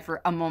Jedi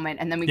for a moment,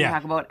 and then we can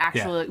talk about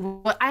actually. Yeah.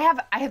 Well, I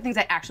have things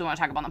I actually want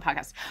to talk about on the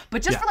podcast,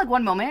 but just for like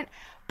 1 moment,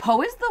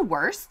 Poe is the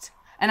worst,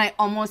 and I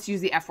almost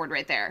use the F word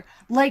right there.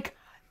 Like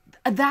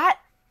that,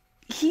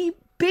 he.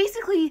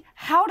 Basically,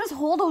 how does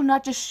Holdo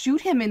not just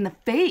shoot him in the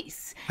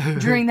face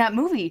during that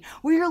movie?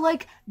 Where you're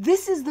like,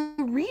 this is the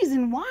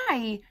reason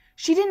why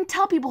she didn't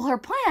tell people her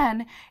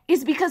plan,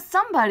 is because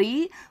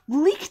somebody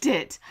leaked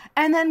it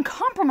and then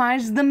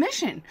compromised the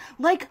mission.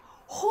 Like,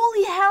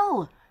 holy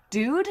hell,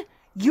 dude.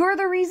 You're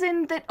the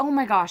reason that, oh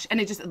my gosh.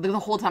 And it just, the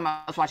whole time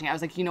I was watching it, I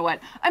was like, you know what?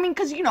 I mean,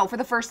 because, for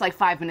the first like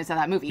 5 minutes of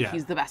that movie,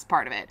 he's the best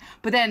part of it.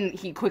 But then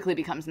he quickly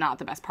becomes not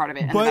the best part of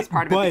it. And the best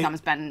part of it becomes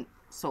Ben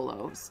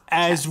Solo's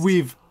as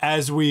we've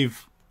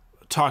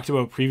talked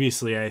about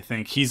previously. I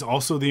think he's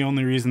also the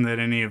only reason that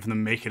any of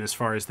them make it as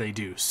far as they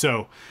do.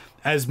 So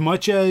as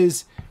much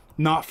as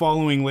not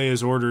following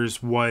Leia's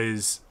orders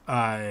was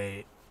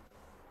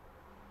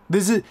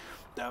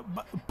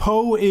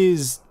Poe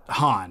is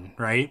Han,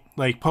 right?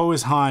 Like Poe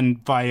is Han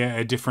via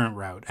a different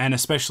route, and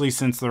especially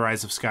since the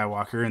Rise of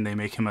Skywalker and they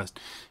make him a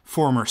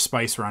former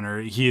spice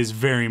runner, he is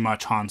very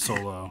much Han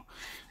Solo.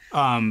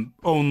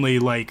 Only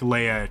like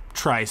Leia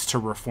tries to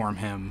reform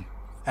him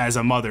as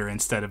a mother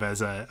instead of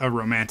as a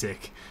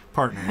romantic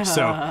partner.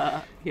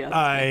 So,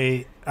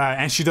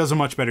 and she does a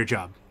much better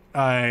job.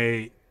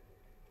 But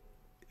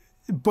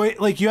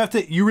like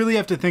you really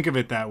have to think of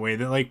it that way.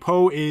 That like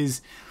Poe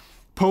is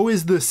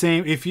the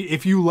same.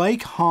 If you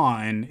like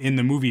Han in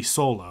the movie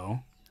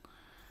Solo,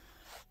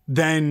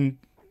 then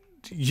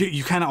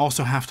you kind of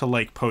also have to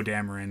like Poe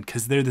Dameron,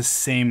 because they're the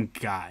same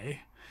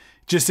guy.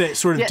 Just at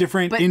sort of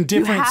different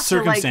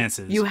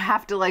circumstances. You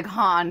have to like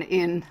Han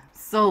in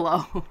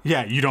Solo.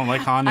 Yeah, you don't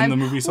like Han in the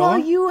movie Solo? Well,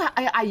 you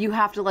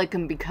have to like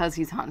him because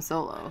he's Han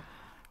Solo.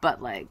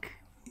 But like...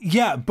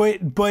 Yeah,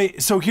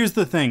 but so here's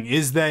the thing,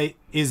 is that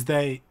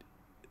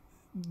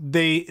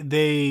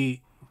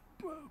they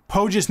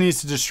Poe just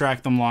needs to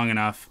distract them long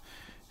enough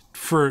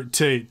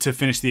to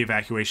finish the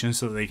evacuation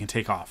so that they can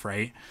take off,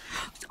 right?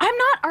 I'm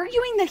not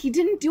arguing that he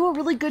didn't do a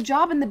really good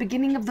job in the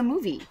beginning of the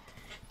movie.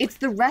 It's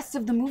the rest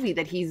of the movie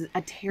that he's a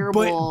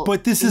terrible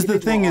But this individual.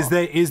 is the thing,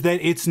 is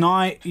that it's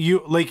not,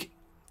 you like,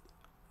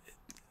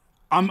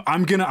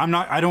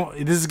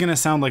 this is gonna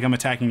sound like I'm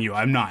attacking you.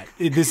 I'm not.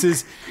 This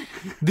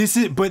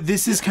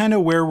is kind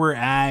of where we're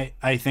at.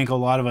 I think a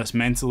lot of us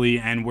mentally,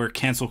 and where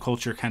cancel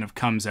culture kind of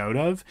comes out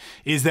of,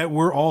 is that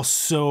we're all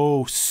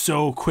so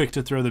quick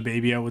to throw the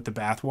baby out with the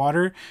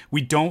bathwater.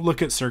 We don't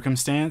look at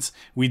circumstance.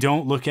 We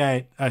don't look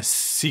at a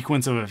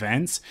sequence of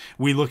events.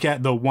 We look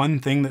at the one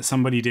thing that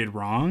somebody did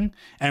wrong,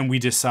 and we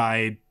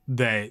decide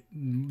that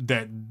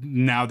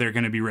now they're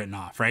going to be written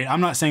off, right?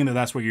 I'm not saying that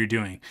that's what you're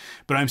doing,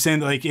 but I'm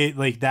saying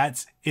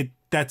that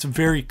that's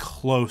very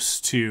close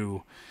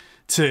to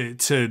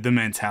the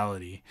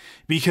mentality,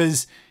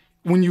 because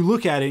when you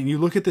look at it and you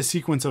look at the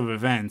sequence of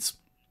events,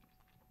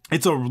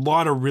 it's a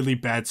lot of really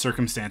bad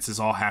circumstances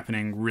all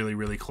happening really,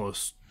 really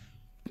close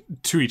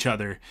to each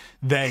other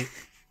that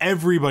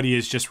everybody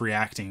is just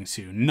reacting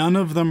to. None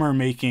of them are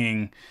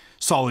making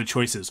solid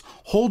choices.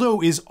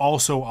 Holdo is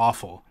also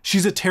awful.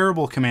 She's a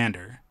terrible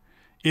commander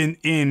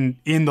in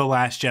The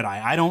Last Jedi.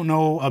 I don't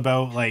know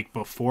about like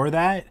before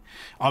that.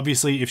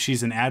 Obviously, if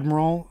she's an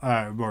admiral,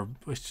 or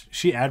is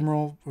she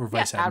admiral or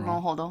vice admiral?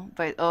 Admiral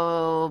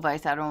Holdo.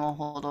 Vice Admiral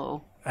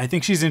Holdo. I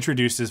think she's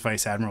introduced as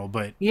vice admiral,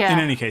 but yeah. In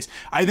any case,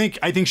 I think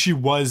she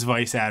was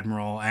vice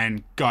admiral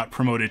and got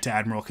promoted to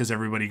admiral because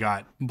everybody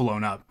got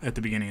blown up at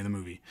the beginning of the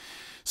movie.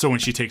 So when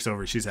she takes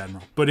over, she's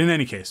admiral. But in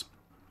any case,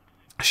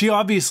 she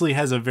obviously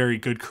has a very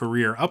good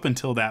career up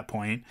until that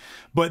point,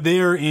 but they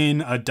are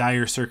in a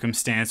dire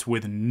circumstance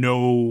with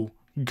no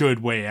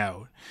good way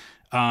out.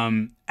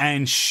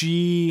 And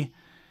she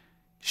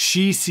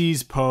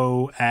sees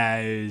Poe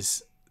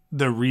as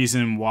the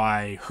reason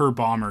why her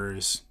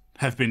bombers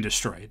have been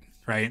destroyed,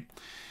 right?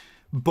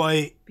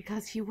 But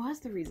because he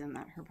was the reason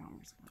that her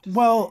bombers were destroyed.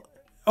 Well,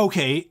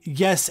 okay,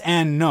 yes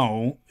and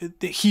no.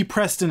 He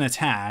pressed an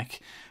attack,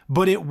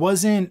 but it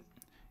wasn't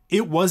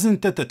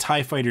that the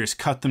TIE fighters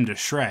cut them to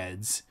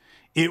shreds.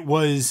 It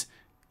was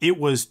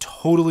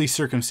totally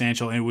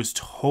circumstantial, and it was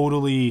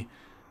totally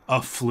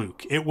a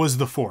fluke. It was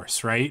the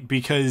Force, right?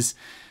 Because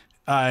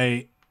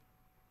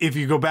if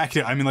you go back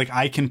to,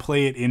 I can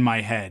play it in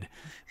my head.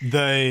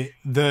 The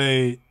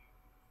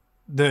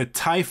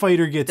TIE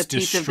fighter gets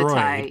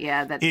destroyed.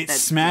 It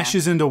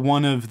smashes into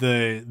one of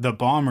the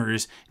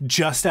bombers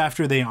just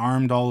after they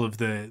armed all of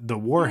the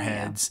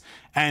warheads. Yeah.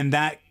 And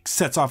that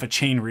sets off a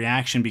chain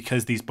reaction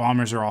because these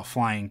bombers are all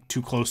flying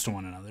too close to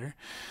one another.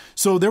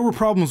 So there were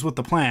problems with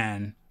the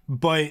plan,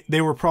 but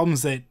they were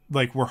problems that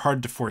were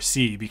hard to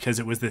foresee because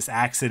it was this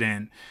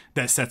accident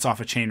that sets off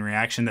a chain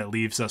reaction that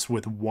leaves us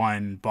with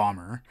one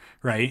bomber,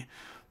 right?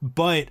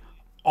 But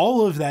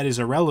all of that is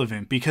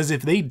irrelevant because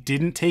if they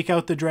didn't take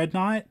out the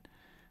Dreadnought,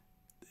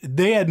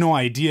 they had no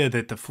idea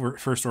that the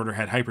First Order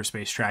had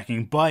hyperspace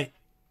tracking, but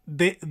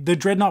the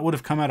Dreadnought would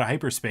have come out of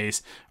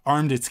hyperspace,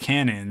 armed its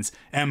cannons,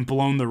 and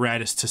blown the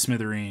Raddus to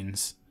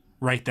smithereens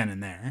right then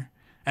and there.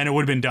 And it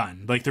would have been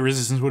done. The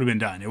Resistance would have been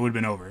done. It would have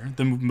been over.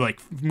 The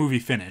movie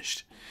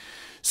finished.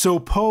 So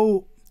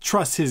Poe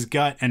trusts his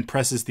gut and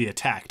presses the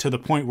attack to the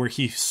point where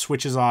he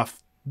switches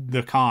off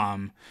the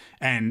comm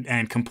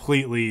and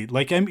completely,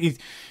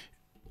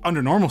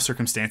 under normal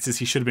circumstances,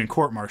 he should have been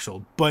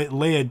court-martialed. But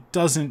Leia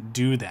doesn't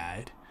do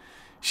that.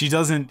 She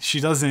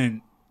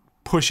doesn't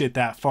push it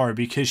that far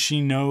because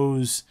she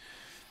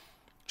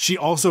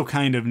also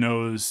kind of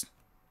knows,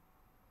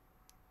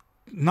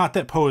 not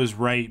that Poe is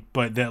right,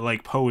 but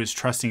that Poe is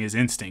trusting his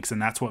instincts,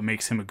 and that's what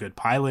makes him a good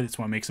pilot. It's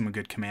what makes him a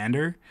good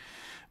commander.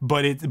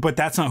 But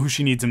that's not who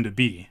she needs him to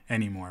be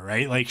anymore,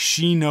 right?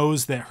 She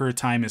knows that her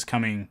time is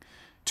coming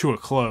to a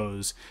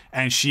close,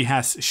 and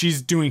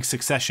she's doing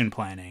succession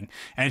planning,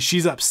 and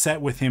she's upset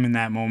with him in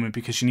that moment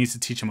because she needs to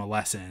teach him a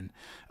lesson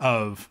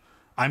of,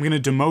 I'm going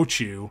to demote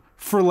you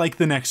for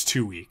the next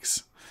 2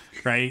 weeks,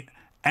 right?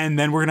 And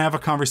then we're going to have a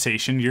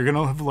conversation. You're going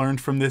to have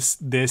learned from this,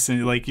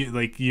 and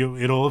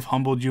it'll have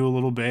humbled you a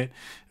little bit.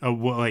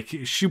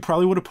 She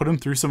probably would have put him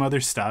through some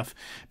other stuff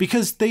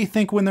because they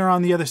think when they're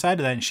on the other side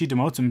of that and she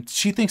demotes him,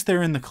 she thinks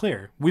they're in the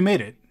clear. We made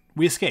it.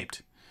 We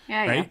escaped.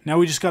 Yeah, right? Yeah. Now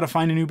we just got to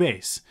find a new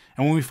base.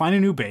 And when we find a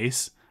new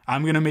base,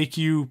 I'm going to make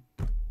you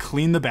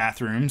clean the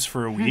bathrooms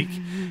for a week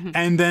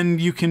and then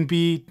you can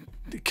be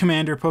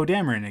Commander Poe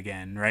Dameron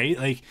again,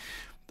 right?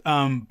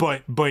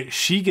 But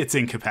she gets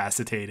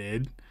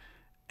incapacitated,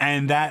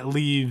 and that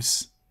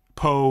leaves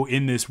Poe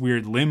in this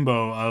weird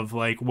limbo of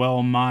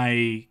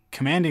my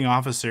commanding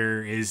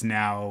officer is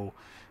now,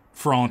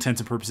 for all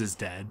intents and purposes,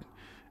 dead.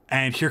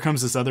 And here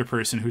comes this other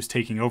person who's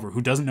taking over,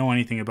 who doesn't know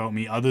anything about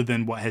me other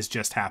than what has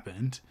just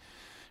happened,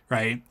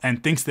 right?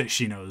 And thinks that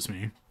she knows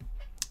me.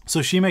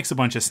 So she makes a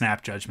bunch of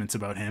snap judgments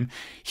about him.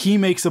 He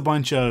makes a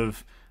bunch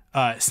of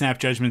snap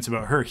judgments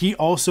about her. He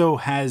also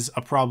has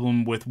a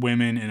problem with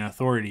women in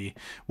authority,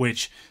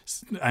 which,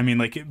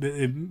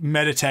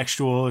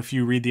 metatextual, if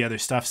you read the other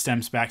stuff,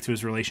 stems back to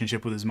his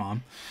relationship with his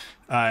mom,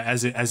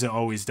 as it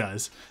always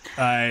does.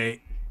 And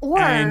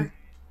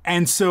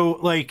so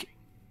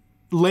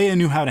Leia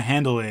knew how to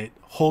handle it.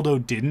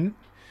 Holdo didn't,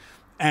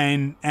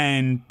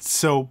 and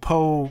so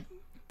Poe,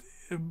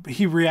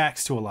 he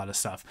reacts to a lot of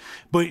stuff,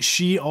 but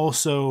she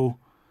also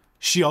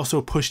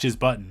pushed his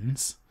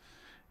buttons.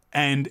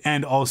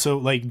 and also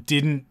like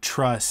didn't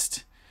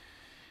trust.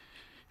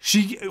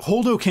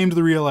 Holdo came to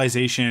the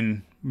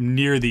realization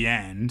near the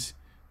end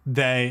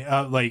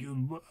that like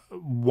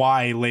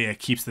why Leia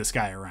keeps this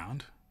guy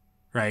around,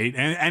 right?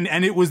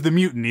 And it was the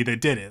mutiny that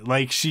did it.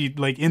 Like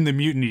in the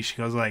mutiny she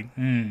goes like,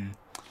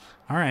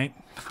 all right,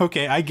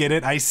 okay, I get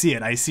it, I see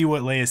it, I see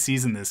what Leia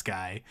sees in this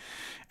guy,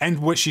 and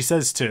what she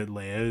says to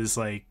Leia is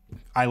like,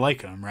 I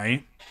like him,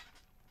 right?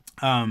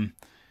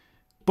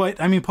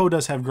 But I mean, Poe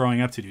does have growing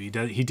up to do.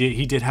 He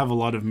did have a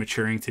lot of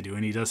maturing to do,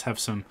 and he does have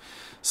some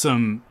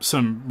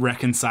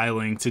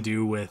reconciling to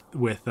do with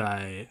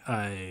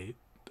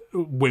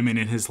women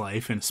in his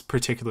life, and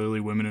particularly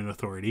women in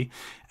authority.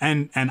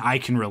 And I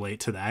can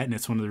relate to that, and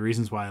it's one of the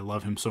reasons why I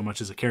love him so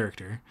much as a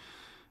character.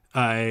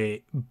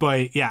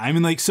 But yeah, I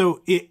mean, like,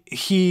 so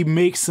he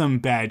makes some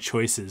bad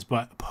choices,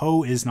 but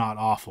Poe is not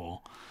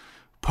awful.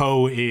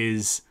 Poe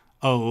is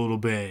a little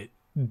bit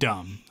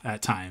dumb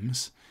at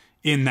times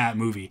in that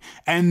movie.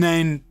 And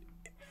then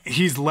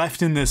he's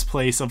left in this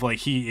place of like,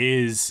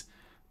 he is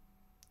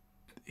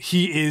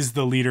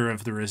the leader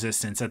of the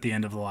resistance at the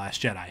end of The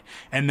Last Jedi.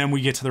 And then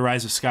we get to The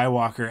Rise of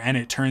Skywalker, and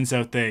it turns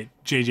out that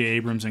J.J.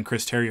 Abrams and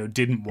Chris Terrio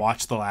didn't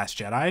watch The Last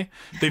Jedi.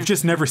 They've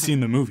just never seen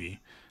the movie.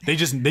 They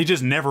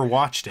just never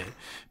watched it,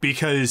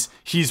 because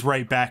he's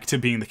right back to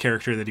being the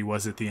character that he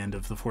was at the end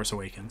of The Force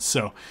Awakens.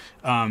 So,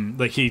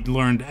 like, he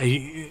learned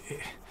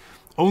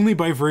only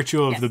by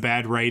virtue of the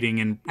bad writing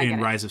in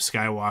Rise of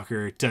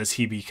Skywalker does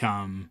he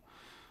become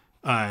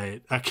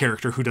a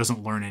character who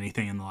doesn't learn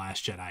anything in The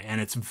Last Jedi. And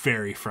it's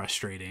very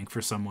frustrating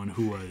for someone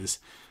who was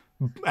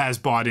as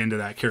bought into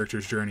that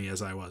character's journey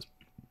as I was,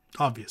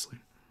 obviously.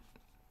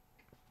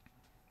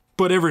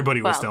 But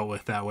everybody was dealt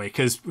with that way,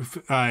 because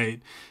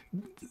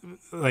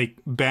like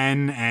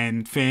Ben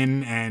and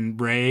Finn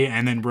and Rey,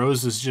 and then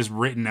Rose is just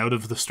written out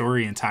of the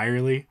story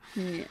entirely.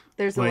 Yeah,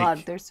 there's like, a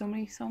lot. There's so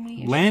many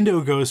issues.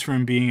 Lando goes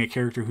from being a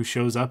character who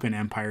shows up in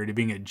Empire to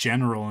being a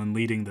general and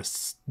leading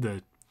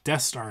the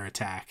Death Star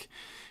attack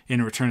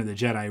in Return of the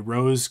Jedi.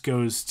 Rose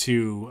goes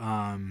to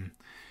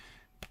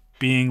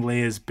being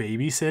Leia's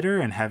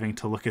babysitter and having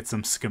to look at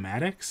some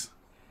schematics.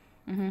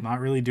 Not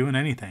really doing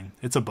anything.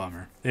 It's a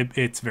bummer.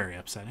 It's very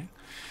upsetting.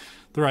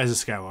 The Rise of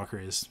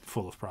Skywalker is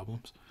full of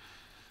problems.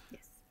 Yes.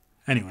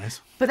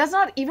 Anyways. But that's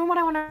not even what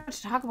I wanted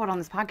to talk about on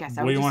this podcast.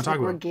 What do you want to talk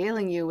about?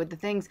 Regaling you with the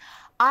things.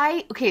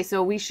 Okay,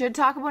 so we should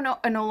talk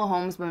about Enola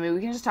Holmes, but maybe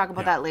we can just talk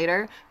about that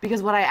later,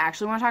 because what I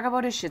actually want to talk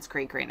about is Schitt's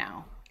Creek right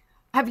now.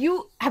 Have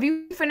you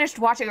finished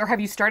watching, or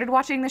have you started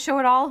watching the show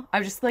at all?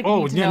 I'm just like,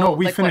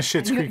 we finished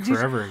Schitt's Creek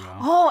forever ago.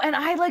 Oh, and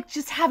I like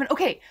just haven't.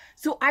 Okay,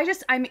 so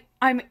I'm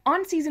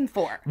on season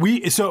 4.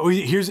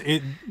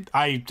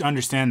 I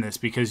understand this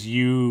because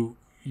you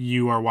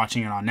are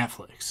watching it on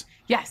Netflix.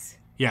 Yes.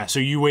 Yeah, so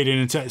you waited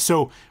until,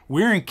 so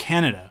we're in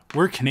Canada.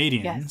 We're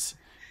Canadians.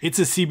 It's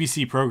a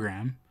CBC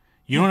program.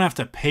 You don't have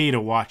to pay to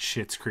watch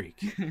Schitt's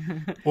Creek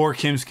or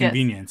Kim's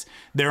Convenience.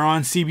 They're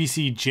on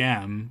CBC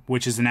Gem,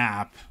 which is an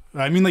app.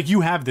 I mean, like,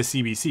 you have the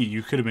CBC.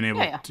 You could have been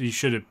able to, you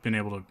should have been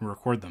able to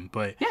record them,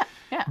 but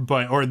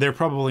or they're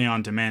probably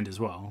on demand as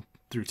well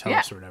through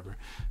Telus or whatever.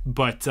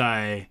 But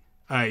I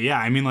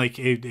mean, like,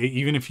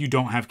 even if you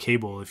don't have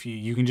cable, if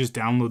you can just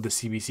download the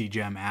CBC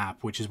Gem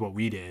app, which is what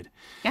we did.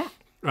 Yeah.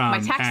 My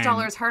tax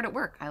dollar is hard at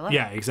work. I love it.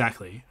 Yeah,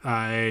 exactly.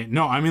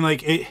 No, I mean,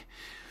 like,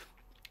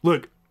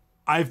 look,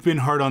 I've been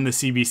hard on the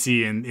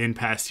CBC in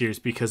past years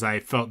because I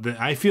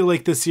feel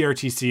like the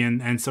CRTC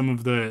and some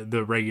of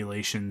the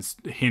regulations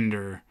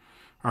hinder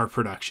our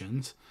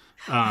productions.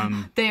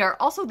 They are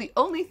also the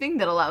only thing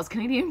that allows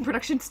Canadian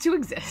productions to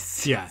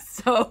exist. Yeah.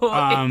 So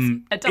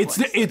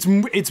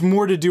it's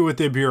more to do with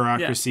the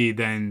bureaucracy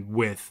than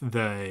with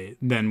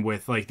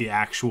like the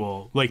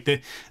actual, like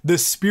the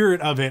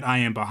spirit of it. I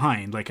am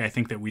behind. Like, I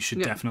think that we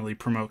should definitely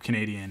promote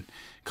Canadian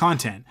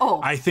content.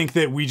 I think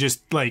that we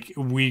just like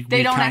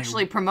they don't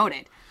actually promote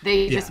it.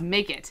 They just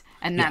make it,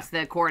 and that's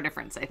the core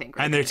difference, I think.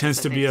 Right, and there tends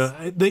to be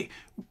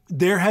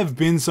there have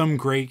been some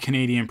great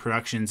Canadian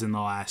productions in the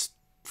last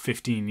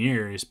 15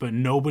 years, but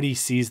nobody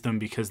sees them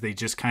because they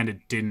just kind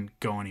of didn't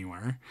go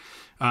anywhere.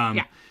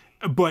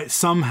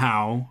 But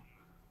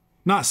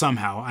not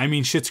somehow. I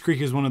mean, Schitt's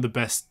Creek is one of the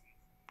best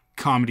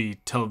comedy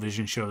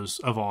television shows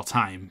of all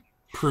time,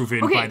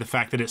 proven by the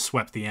fact that it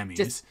swept the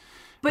Emmys.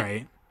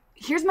 Right?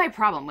 Here's my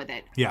problem with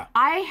it. Yeah.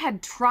 I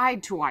had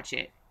tried to watch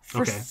it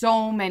for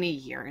so many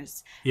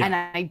years, and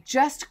I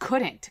just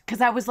couldn't,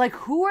 because I was like,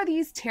 who are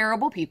these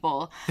terrible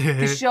people?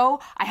 The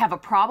show, I have a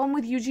problem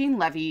with Eugene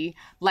Levy,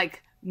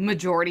 like,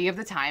 majority of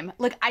the time.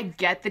 Like, I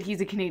get that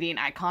he's a Canadian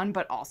icon,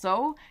 but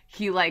also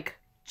he, like,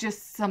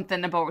 just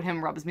something about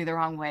him rubs me the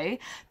wrong way.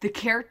 The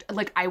character,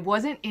 like, I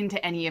wasn't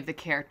into any of the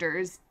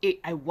characters.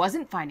 I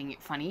wasn't finding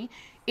it funny.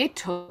 It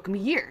took me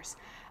years.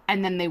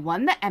 And then they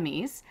won the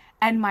Emmys,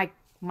 and my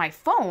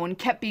phone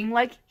kept being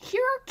like,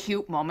 here are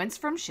cute moments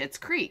from Schitt's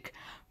Creek.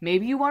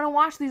 Maybe you want to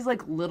watch these,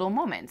 like, little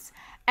moments.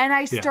 And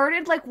I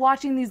started, like,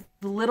 watching these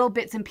little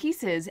bits and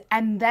pieces.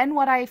 And then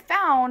what I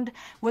found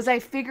was I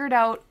figured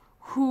out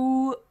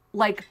who,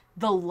 like,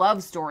 the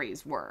love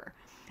stories were.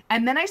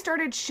 And then I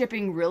started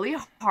shipping really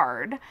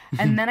hard.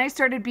 And then I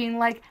started being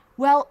like,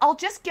 well, I'll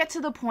just get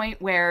to the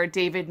point where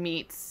David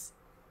meets...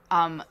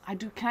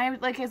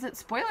 is it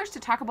spoilers to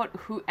talk about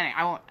who? And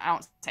I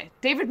won't say.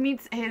 David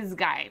meets his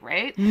guy,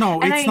 right?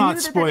 No, and it's not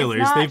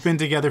spoilers. They've been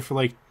together for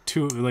like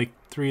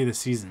 3 of the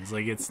seasons.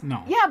 Like, it's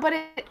no. Yeah, but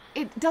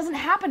it doesn't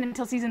happen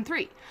until season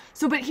 3.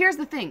 So, but here's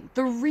the thing.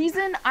 The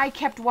reason I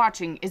kept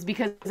watching is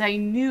because I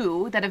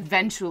knew that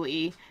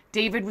eventually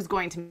David was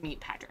going to meet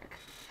Patrick.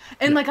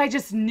 And, like, I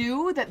just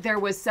knew that there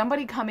was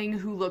somebody coming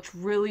who looked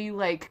really,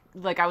 like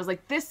I was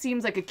like, this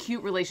seems like a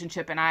cute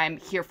relationship, and I'm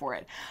here for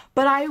it.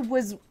 But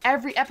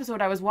every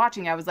episode I was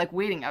watching, I was, like,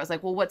 waiting. I was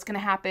like, well, what's going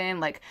to happen?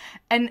 Like,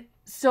 and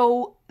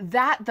so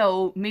that,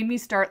 though, made me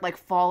start, like,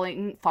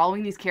 following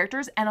these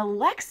characters. And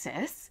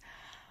Alexis,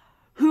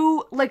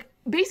 who, like,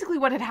 basically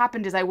what had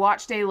happened is I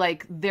watched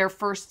their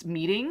first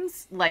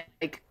meetings,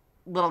 like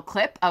little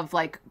clip of,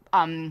 like,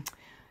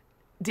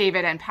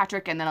 David and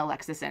Patrick, and then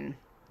Alexis and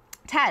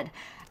Ted.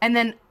 And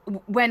then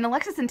when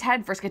Alexis and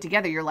Ted first get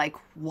together, you're like,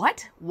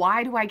 what?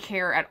 Why do I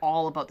care at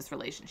all about this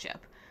relationship?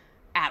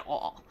 At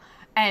all.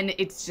 And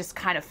it's just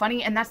kind of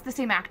funny. And that's the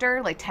same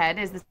actor. Like, Ted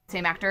is the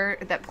same actor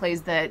that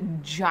plays the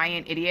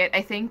giant idiot,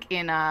 I think,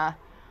 in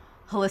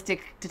Holistic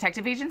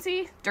Detective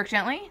Agency, Dirk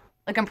Gently.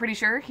 Like, I'm pretty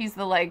sure he's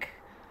the, like,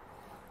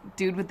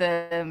 dude with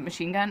the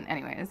machine gun.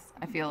 Anyways,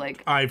 I feel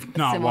like I've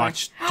not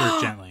watched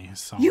Dirk Gently.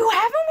 So you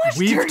haven't watched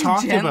Dirk Gently? We've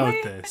talked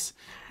about this.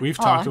 We've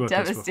talked about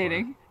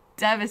devastating. this before.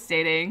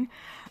 Devastating.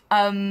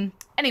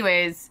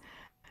 Anyways,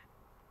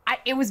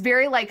 it was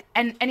very like,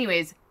 and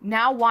anyways,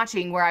 now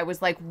watching where I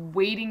was like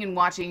waiting and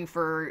watching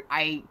for,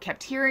 I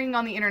kept hearing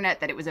on the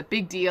internet that it was a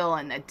big deal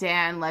and that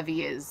Dan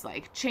Levy is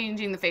like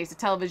changing the face of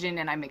television,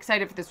 and I'm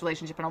excited for this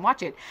relationship and I'll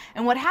watch it.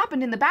 And what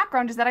happened in the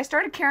background is that I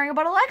started caring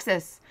about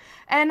Alexis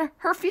and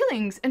her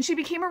feelings, and she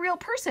became a real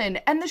person.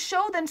 And the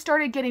show then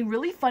started getting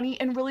really funny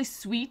and really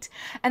sweet.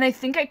 And I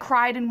think I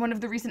cried in one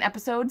of the recent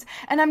episodes,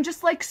 and I'm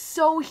just like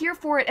so here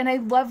for it. And I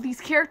love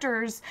these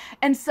characters.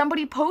 And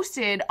somebody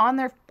posted on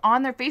their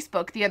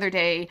Facebook the other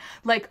day,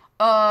 like,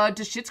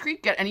 does Schitt's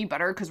Creek get any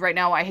better? Because right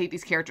now I hate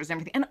these characters and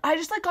everything. And I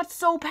just like got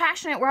so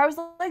passionate where I was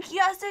like,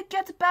 yes, it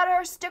gets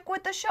better. Stick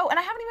with the show. And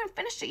I haven't even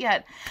finished it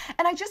yet.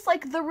 And I just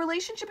like the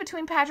relationship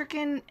between Patrick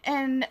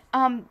and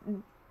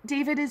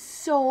David is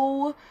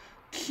so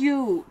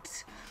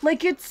cute.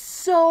 Like, it's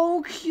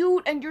so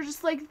cute. And you're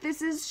just like,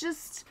 this is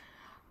just,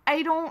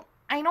 I don't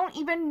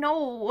even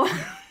know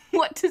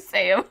what to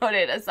say about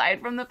it,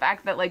 aside from the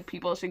fact that like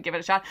people should give it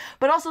a shot,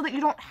 but also that you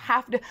don't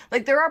have to,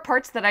 like, there are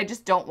parts that I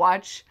just don't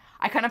watch.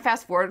 I kind of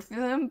fast forward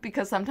through them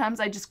because sometimes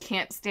I just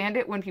can't stand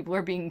it when people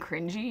are being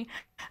cringy.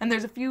 And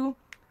there's a few,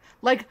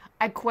 like,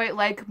 I quite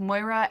like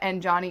Moira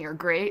and Johnny are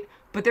great,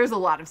 but there's a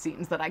lot of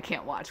scenes that I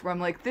can't watch where I'm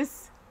like,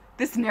 this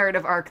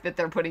narrative arc that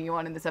they're putting you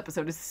on in this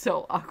episode is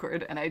so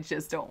awkward, and I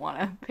just don't want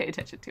to pay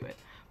attention to it.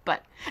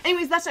 But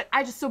anyways, that's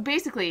what so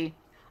basically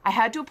I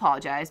had to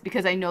apologize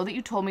because I know that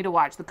you told me to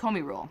watch the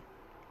Comey Rule.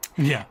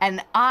 Yeah.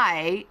 And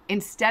I,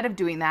 instead of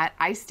doing that,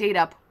 I stayed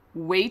up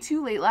way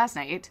too late last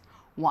night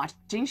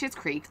watching Schitt's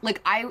Creek.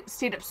 Like, I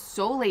stayed up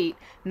so late,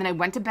 and then I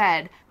went to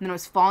bed, and then I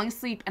was falling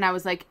asleep, and I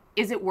was like,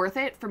 is it worth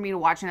it for me to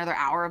watch another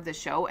hour of this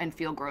show and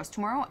feel gross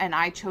tomorrow? And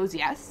I chose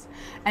yes.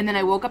 And then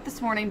I woke up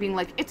this morning being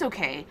like, it's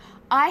okay.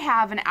 I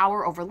have an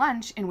hour over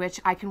lunch in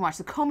which I can watch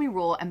the Comey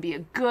Rule and be a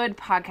good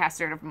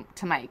podcaster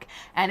to Mike.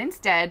 And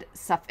instead,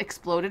 stuff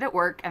exploded at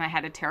work, and I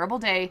had a terrible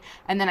day.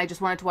 And then I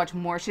just wanted to watch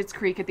more Schitt's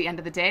Creek at the end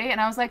of the day. And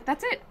I was like,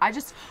 that's it.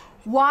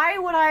 Why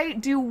would I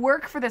do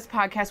work for this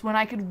podcast when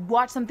I could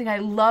watch something I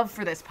love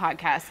for this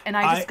podcast? And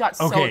I just got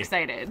so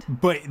excited.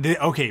 But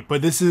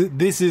this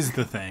is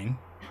the thing.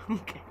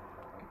 Okay.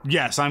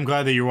 Yes, I'm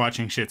glad that you're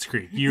watching Schitt's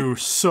Creek. You're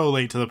so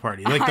late to the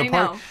party. Like,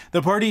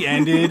 the party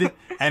ended,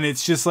 and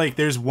it's just like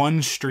there's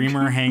one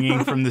streamer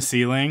hanging from the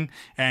ceiling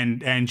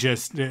and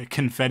just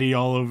confetti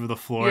all over the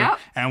floor, yep.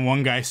 And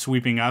one guy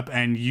sweeping up,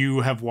 and you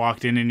have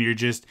walked in, and you're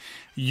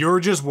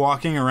just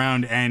walking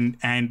around,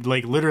 and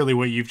like literally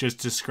what you've just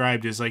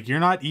described is like you're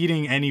not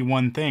eating any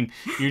one thing.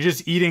 You're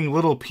just eating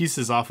little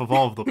pieces off of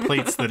all of the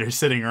plates that are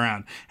sitting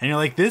around, and you're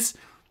like, this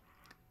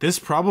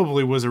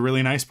probably was a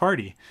really nice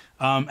party.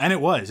 And it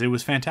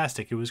was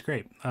fantastic. It was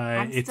great.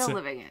 I'm still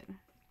living it.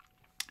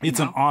 It's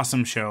an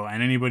awesome show,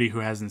 and anybody who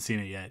hasn't seen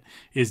it yet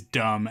is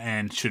dumb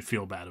and should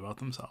feel bad about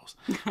themselves.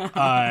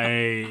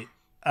 No,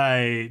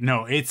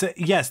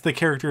 yes, the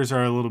characters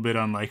are a little bit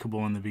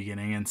unlikable in the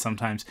beginning, and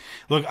sometimes,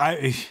 look,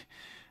 I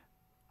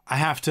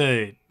have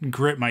to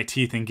grit my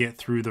teeth and get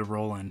through the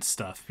Roland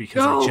stuff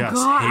because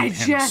I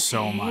just hate him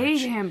so much. Hate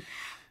him.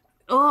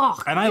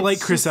 Ugh, and I like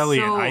Chris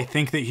Elliott. I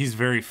think that he's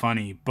very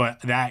funny, but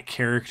that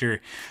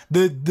character,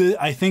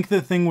 I think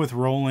the thing with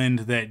Roland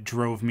that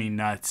drove me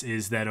nuts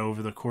is that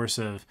over the course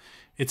of,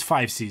 it's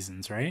 5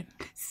 seasons, right?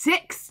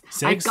 6.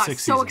 I got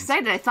so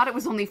excited. I thought it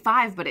was only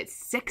 5, but it's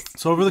 6.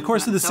 So over the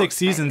course of the 6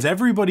 seasons,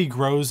 everybody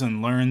grows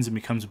and learns and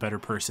becomes a better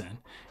person,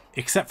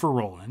 except for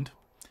Roland.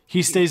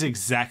 He stays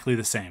exactly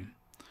the same.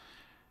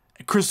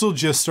 Crystal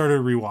just started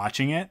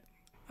rewatching it.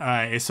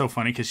 It's so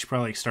funny because she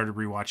probably like started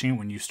rewatching it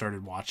when you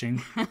started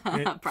watching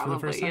it for the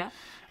first time.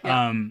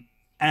 Yeah.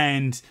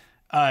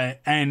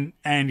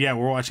 And yeah,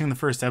 we're watching the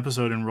first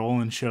episode and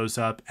Roland shows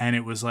up and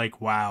it was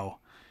like, wow.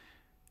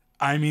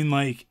 I mean,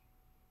 like,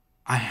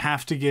 I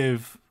have to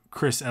give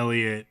Chris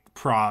Elliott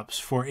props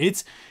for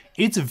it's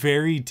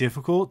very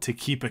difficult to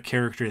keep a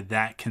character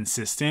that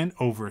consistent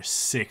over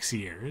 6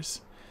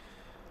 years.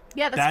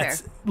 Yeah,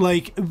 that's fair.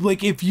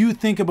 Like if you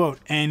think about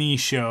any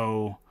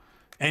show,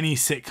 any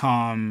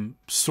sitcom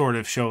sort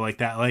of show like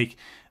that, like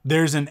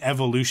there's an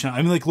evolution.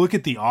 I mean, like look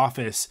at The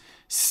Office.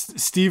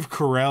 Steve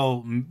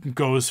Carell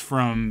goes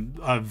from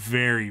a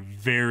very,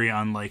 very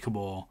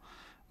unlikable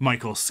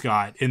Michael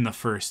Scott in the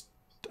first,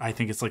 I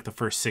think it's like the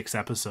first 6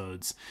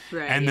 episodes.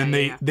 Right, and then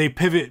they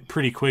pivot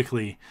pretty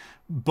quickly.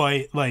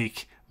 But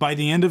like by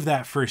the end of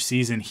that first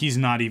season, he's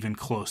not even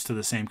close to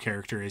the same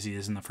character as he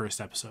is in the first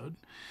episode.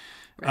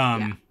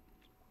 Right,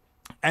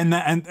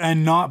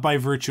 And not by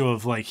virtue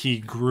of like he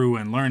grew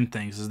and learned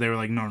things, as they were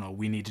like, no,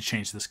 we need to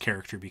change this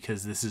character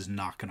because this is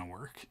not going to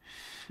work.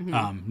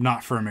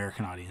 Not for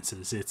American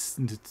audiences. It's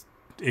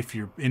if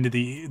you're into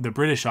the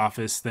British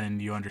Office, then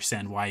you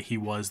understand why he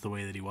was the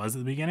way that he was at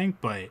the beginning.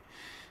 But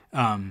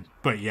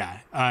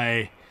yeah,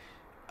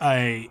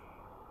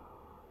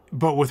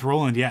 but with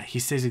Roland, yeah, he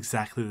stays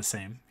exactly the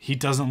same. He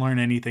doesn't learn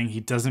anything. He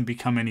doesn't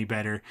become any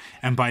better.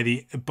 And by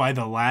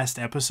the last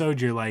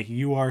episode, you're like,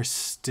 you are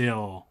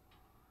still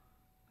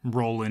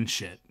Roland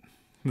Schitt.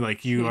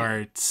 Like you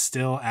are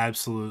still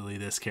absolutely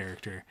this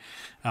character.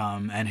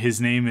 And his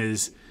name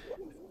is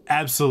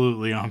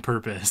absolutely on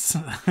purpose.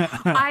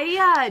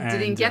 I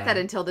didn't get that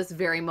until this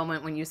very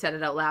moment when you said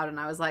it out loud, and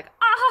I was like,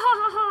 ah!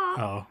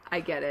 Oh,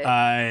 I get it.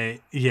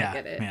 Yeah, I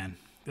get it. Man.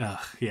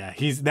 Yeah,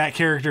 that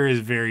character is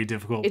very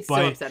difficult. It's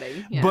so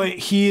upsetting. Yeah. But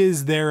he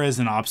is there as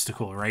an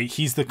obstacle, right?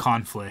 He's the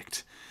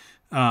conflict.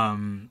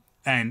 And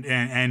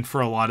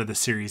for a lot of the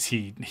series,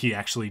 he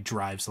actually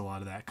drives a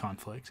lot of that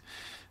conflict.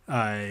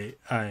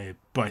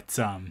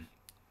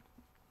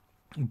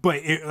 But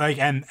it, like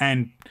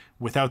and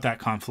without that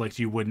conflict,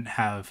 you wouldn't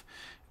have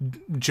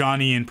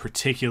Johnny in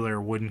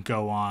particular wouldn't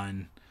go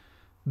on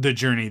the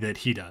journey that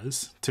he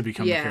does to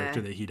become the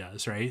character that he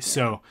does, right? Yeah.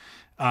 So,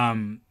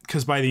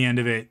 because by the end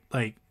of it,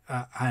 like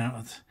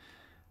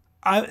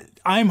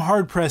I'm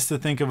hard pressed to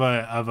think of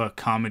a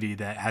comedy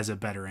that has a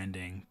better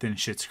ending than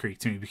Schitt's Creek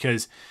to me,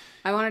 because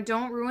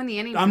don't ruin the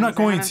ending. I'm not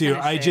going to.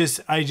 I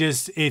just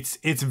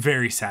it's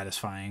very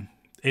satisfying.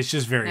 It's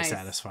just very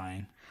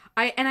satisfying.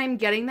 I'm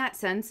getting that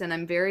sense, and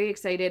I'm very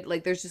excited.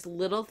 Like, there's just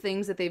little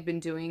things that they've been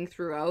doing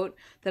throughout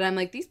that I'm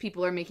like, these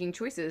people are making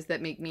choices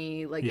that make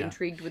me like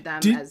intrigued with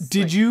them as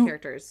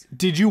characters.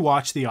 Did you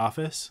watch The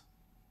Office?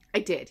 I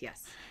did,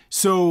 yes.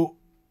 So,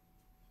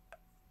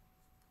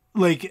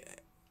 like,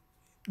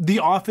 The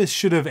Office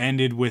should have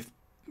ended with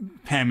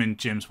Pam and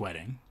Jim's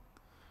wedding.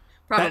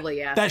 Probably,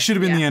 yeah. That should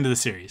have been the end of the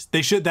series.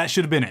 That should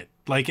have been it.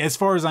 Like, as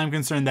far as I'm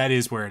concerned, that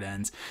is where it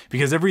ends.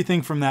 Because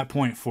everything from that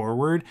point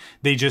forward,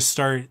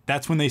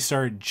 that's when they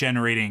start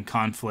generating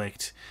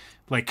conflict,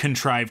 like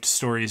contrived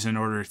stories in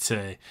order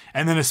to,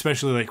 and then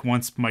especially like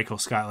once Michael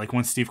Scott, like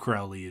once Steve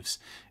Carell leaves,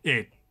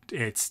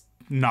 it's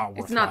not worth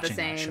watching. It's not the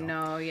same,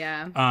 no,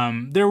 yeah.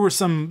 There were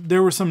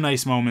some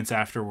nice moments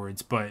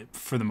afterwards, but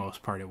for the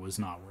most part, it was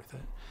not worth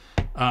it.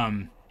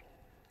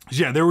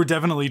 Yeah, there were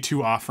definitely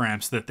 2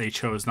 off-ramps that they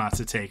chose not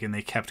to take, and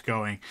they kept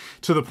going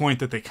to the point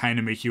that they kind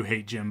of make you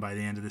hate Jim by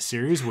the end of the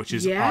series, which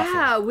is awful.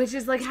 Yeah, which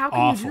is like, how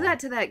can you do that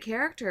to that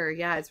character?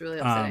 Yeah, it's really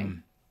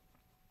upsetting.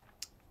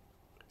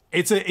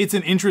 It's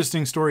an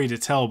interesting story to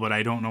tell, but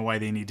I don't know why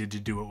they needed to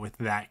do it with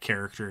that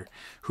character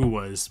who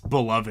was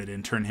beloved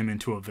and turn him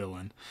into a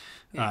villain.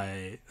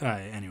 Yeah.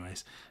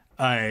 Anyways,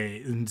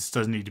 this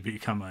doesn't need to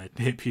become a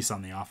hit piece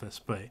on The Office,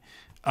 but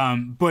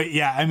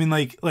yeah, I mean,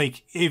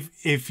 like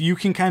if you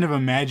can kind of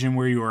imagine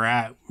where you were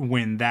at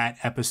when that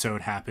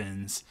episode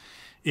happens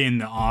in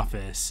The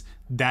Office,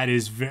 that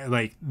is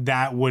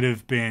that would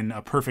have been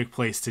a perfect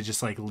place to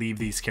just like leave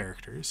these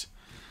characters.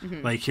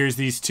 Mm-hmm. Like, here's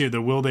these 2,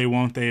 the will they,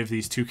 won't they of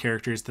these 2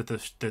 characters that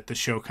the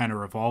show kind of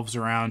revolves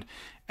around,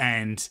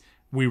 and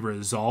we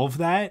resolve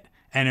that,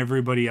 and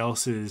everybody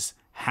else is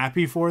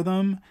happy for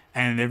them,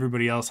 and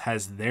everybody else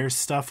has their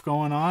stuff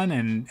going on,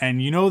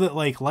 and you know that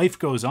like life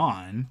goes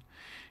on.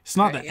 It's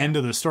not the end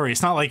of the story.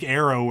 It's not like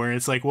Arrow where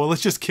it's like, well,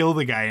 let's just kill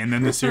the guy and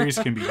then the series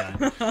can be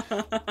done.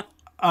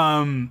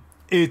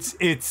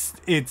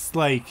 It's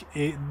like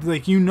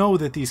you know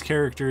that these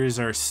characters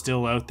are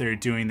still out there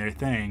doing their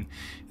thing.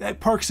 That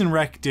Parks and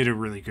Rec did a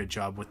really good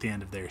job with the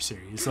end of their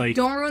series. Like,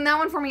 don't ruin that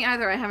one for me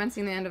either. I haven't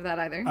seen the end of that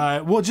either.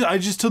 Well,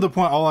 just to the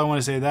point. All I want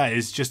to say that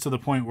is just to the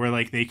point where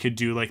like they could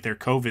do like their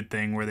COVID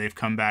thing where they've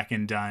come back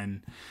and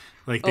done.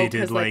 Like they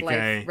did like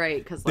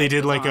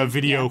a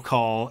video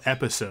call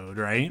episode,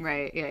 right?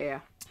 Right,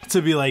 yeah.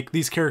 To be like,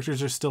 these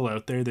characters are still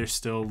out there, they're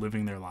still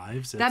living their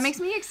lives. That makes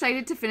me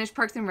excited to finish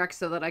Parks and Rec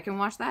so that I can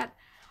watch that.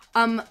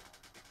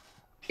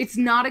 It's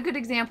not a good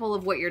example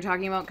of what you're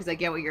talking about because I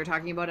get what you're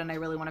talking about and I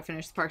really want to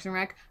finish Parks and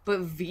Rec. But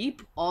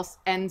Veep also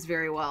ends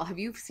very well. Have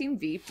you seen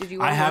Veep? Did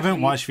you? I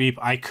haven't watched Veep.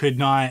 I could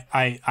not.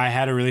 I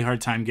had a really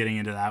hard time getting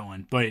into that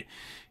one, but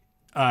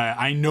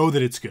I know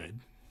that it's good.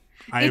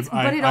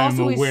 I'm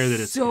aware that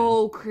it's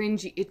so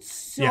cringy. It's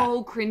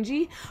so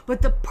cringy.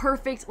 But the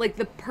perfect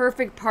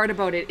part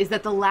about it is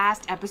that the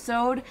last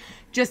episode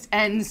just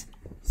ends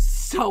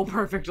so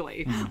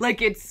perfectly.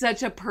 Like, it's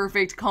such a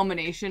perfect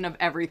culmination of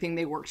everything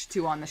they worked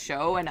to on the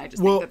show, and I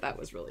just think that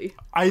was really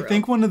I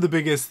think one of the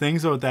biggest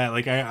things about that,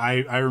 like,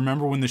 I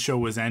remember when the show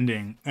was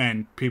ending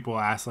and people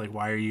asked, like,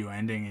 why are you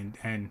ending?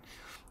 And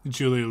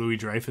Julia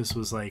Louis-Dreyfus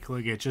was like,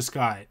 look, it just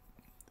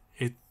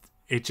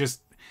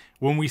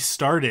when we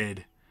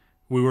started,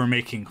 we were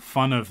making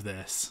fun of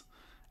this,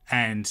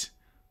 and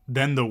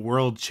then the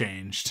world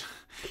changed,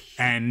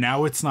 and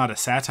now it's not a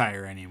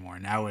satire anymore.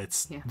 Now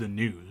it's the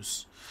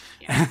news.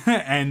 Yeah.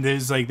 And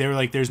they were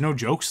like, there's no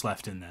jokes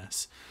left in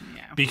this.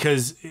 Yeah.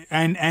 Because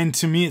and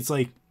to me, it's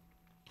like,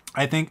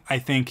 I think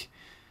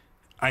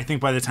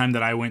by the time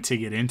that I went to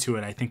get into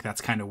it, I think that's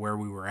kind of where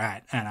we were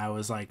at, and I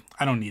was like,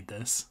 I don't need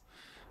this.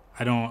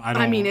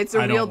 I mean, it's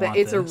a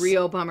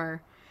real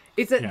bummer.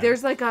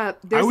 There's I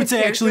would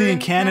say actually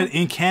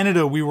in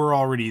Canada we were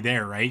already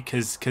there, right?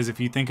 Because if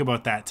you think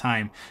about that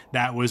time,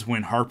 that was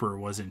when Harper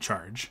was in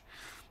charge,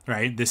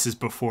 right? This is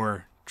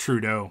before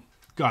Trudeau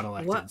got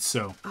elected. What?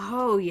 So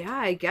yeah,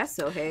 I guess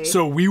so. Hey,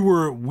 so we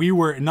were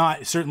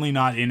certainly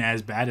not in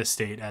as bad a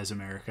state as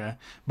America,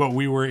 but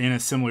we were in a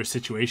similar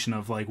situation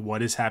of like,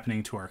 what is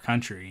happening to our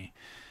country?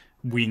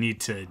 We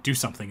need to do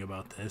something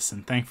about this,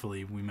 and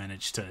thankfully we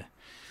managed to,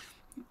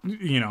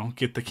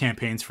 get the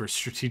campaigns for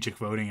strategic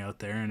voting out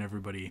there, and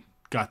everybody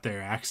got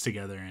their acts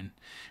together, and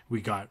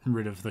we got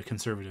rid of the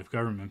conservative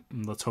government.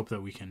 And let's hope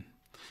that we can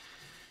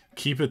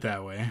keep it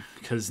that way,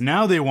 because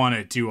now they want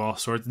to do all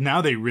sorts.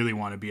 Now they really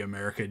want to be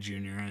America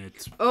Junior, and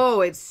it's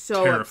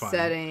so terrifying.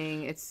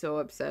 Upsetting. It's so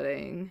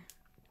upsetting.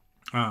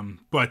 So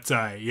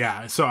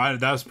that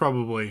was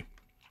probably.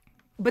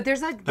 But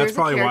that's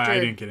probably why I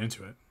didn't get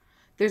into it.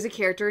 There's a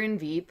character in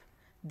Veep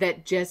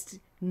that just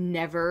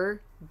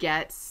never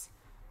gets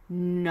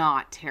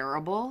not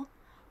terrible,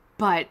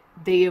 but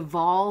they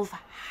evolve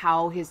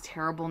how his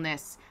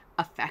terribleness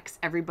affects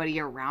everybody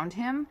around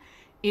him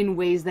in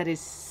ways that is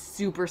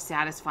super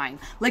satisfying.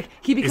 Like,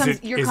 he becomes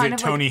is it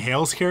Tony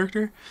Hale's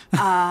character? No.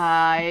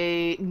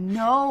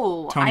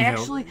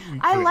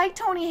 I like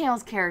Tony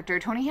Hale's character.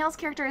 Tony Hale's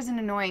character isn't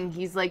annoying.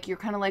 He's like, you're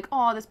kind of like,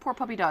 oh, this poor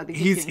puppy dog.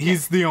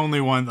 He's the only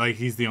one, like,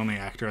 he's the only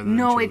actor other than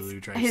Julia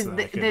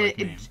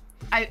Louis-Dreyfus.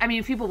 I mean,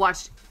 if people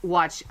watch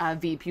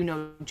Veep,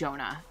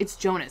 Jonah. It's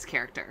Jonah's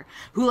character,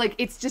 who, like,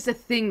 it's just a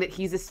thing that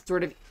he's a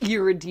sort of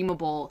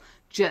irredeemable,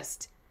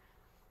 just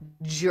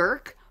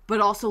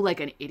but also like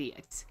an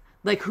idiot,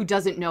 like, who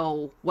doesn't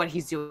know what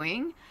he's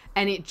doing,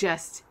 and he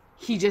just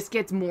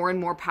gets more and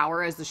more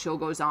power as the show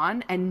goes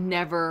on, and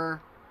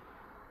never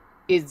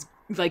is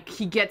like,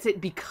 he gets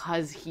it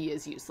because he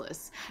is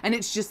useless, and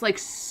it's just like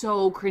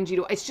so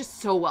cringy it's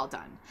just so well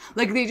done.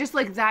 Like, they just,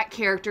 like, that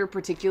character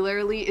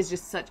particularly is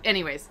just such.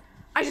 Anyways,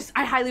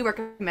 I highly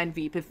recommend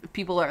Veep if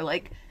people are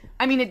like,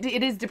 I mean,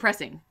 it is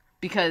depressing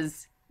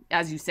because,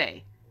 as you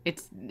say,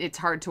 it's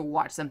hard to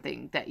watch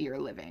something that you're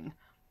living,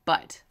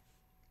 but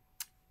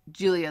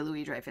Julia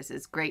Louis-Dreyfus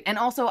is great. And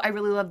also, I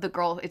really love the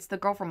girl. It's the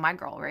girl from My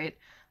Girl, right?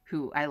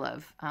 Who I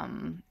love.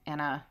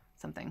 Anna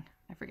something.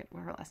 I forget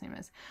what her last name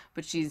is.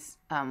 But she's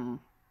one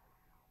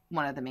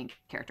of the main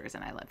characters,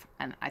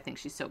 and I think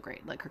she's so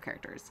great. Like, her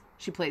characters.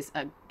 She plays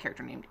a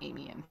character named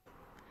Amy, and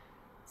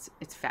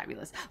it's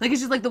fabulous. Like,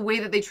 it's just like the way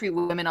that they treat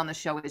women on the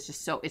show is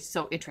just it's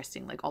so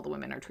interesting. Like, all the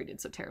women are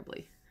treated so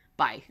terribly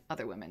by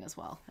other women as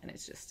well. And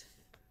it's just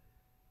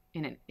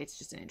an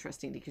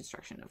interesting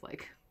deconstruction of,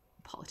 like,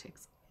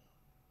 politics.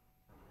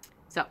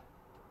 So,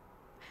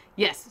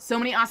 yes, so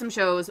many awesome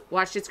shows.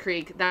 Watch Schitt's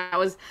Creek. That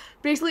was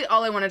basically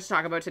all I wanted to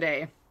talk about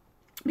today.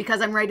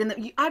 Because I'm right in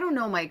the... I don't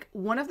know, Mike.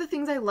 One of the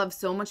things I love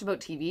so much about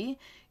TV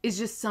is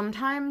just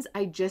sometimes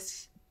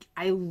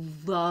I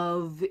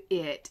love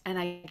it. And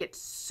I get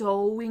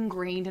so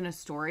ingrained in a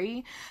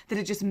story that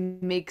it just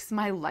makes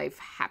my life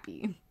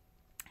happy.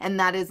 And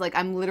that is, like,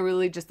 I'm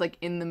literally just, like,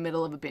 in the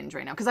middle of a binge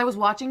right now. Because I was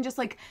watching just,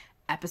 like,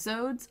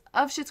 episodes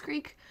of Schitt's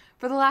Creek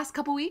for the last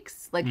couple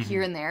weeks, like,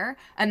 here and there,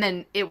 and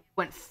then it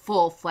went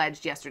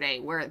full-fledged yesterday,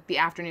 where the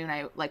afternoon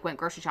I, like, went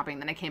grocery shopping,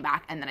 then I came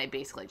back, and then I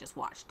basically just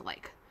watched,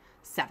 like,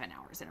 7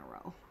 hours in a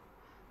row.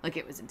 Like,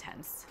 it was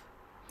intense.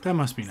 That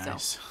must be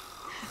nice.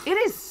 It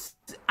is.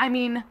 I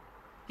mean,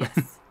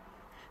 yes.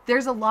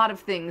 There's a lot of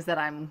things that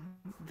I'm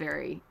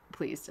very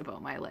pleased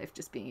about my life,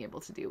 just being able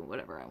to do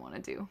whatever I want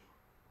to do.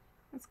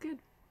 That's good.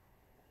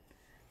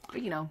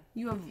 But,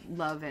 you have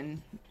love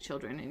and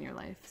children in your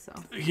life, so.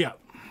 Yeah.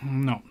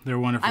 No, they're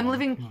wonderful. I'm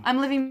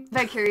living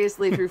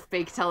vicariously through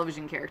fake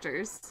television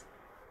characters.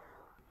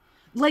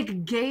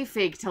 Like, gay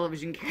fake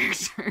television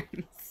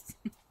characters.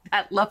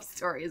 That love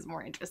story is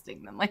more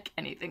interesting than, like,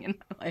 anything in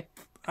my life.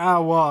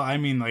 Well, I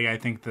mean, like, I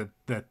think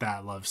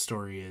that love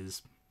story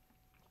is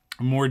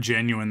more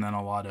genuine than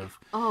a lot of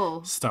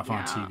Oh, stuff on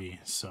yeah. TV.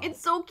 So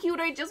It's so cute.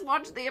 I just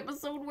watched the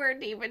episode where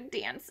David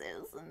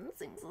dances and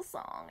sings a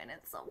song, and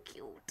it's so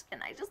cute.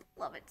 And I just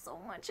love it so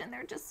much, and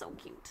they're just so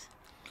cute.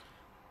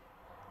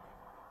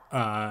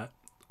 I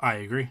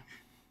agree.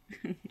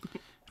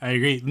 I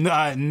agree.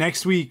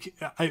 Next week,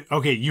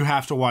 okay, you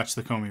have to watch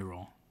the Comey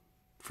Rule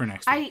for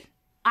next week.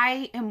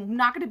 I am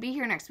not going to be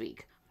here next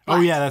week. Oh,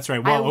 yeah, that's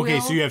right. Well, okay,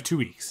 will, so you have 2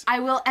 weeks. I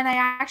will, and I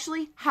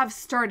actually have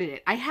started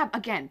it. I have,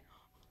 again,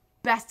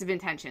 best of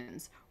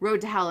intentions,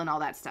 Road to Hell and all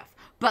that stuff.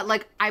 But,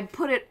 like, I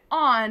put it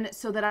on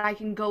so that I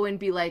can go and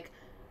be like,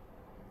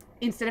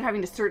 instead of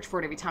having to search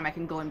for it every time, I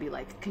can go and be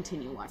like,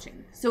 continue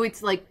watching. So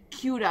it's, like,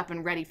 queued up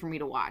and ready for me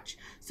to watch.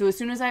 So as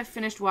soon as I've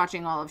finished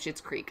watching all of Schitt's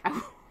Creek,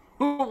 I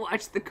will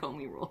watch the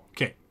Comey Rule.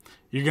 Okay,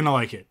 you're going to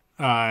like it.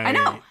 I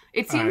know.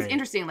 It seems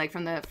interesting, like,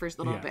 from the first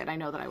little bit. I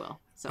know that I will.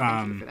 So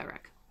thank you for that,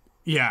 Rick.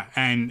 Yeah,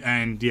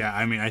 and yeah,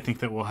 I mean, I think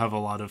that we'll have a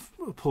lot of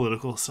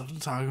political stuff to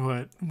talk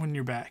about when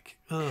you're back.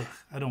 Ugh,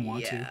 I don't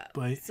want to,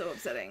 but so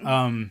upsetting.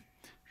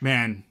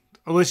 Man,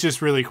 let's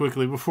just really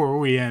quickly before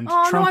we end.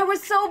 Oh Trump, no, I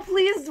was so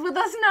pleased with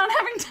us not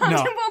having talked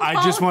about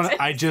politics.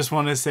 I just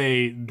want to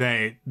say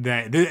that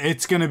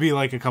it's going to be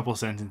like a couple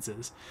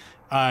sentences.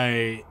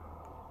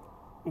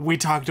 We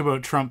talked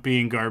about Trump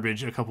being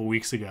garbage a couple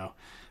weeks ago,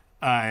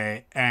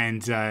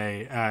 and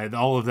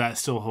all of that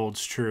still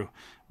holds true.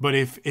 But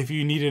if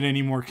you needed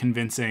any more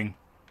convincing,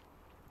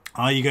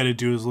 all you got to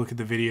do is look at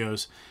the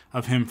videos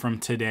of him from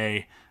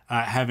today,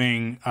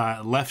 having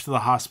left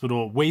the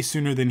hospital way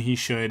sooner than he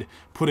should,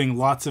 putting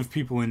lots of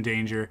people in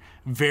danger,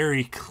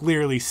 very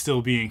clearly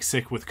still being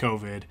sick with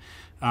COVID.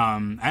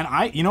 And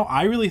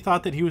I really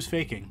thought that he was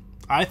faking.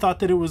 I thought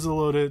that it was a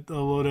load of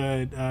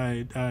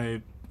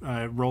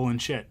rolling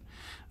shit.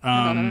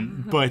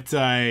 But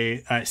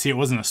see, it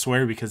wasn't a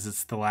swear because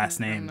it's the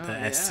last name, the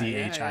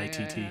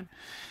Schitt.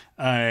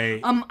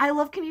 I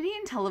love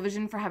Canadian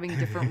television for having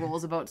different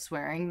rules about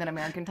swearing than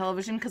American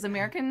television, because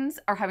Americans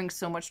are having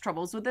so much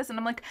troubles with this, and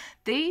I'm like,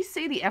 they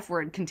say the F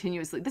word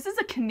continuously. This is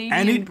a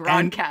Canadian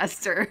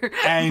broadcaster.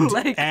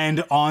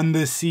 And on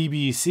the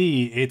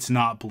CBC, it's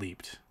not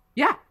bleeped.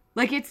 Yeah.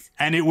 Like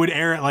and it would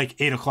air at like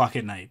 8:00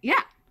 at night. Yeah.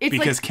 It's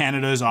because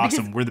Canada is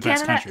awesome. We're the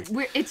best country.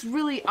 It's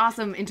really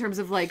awesome in terms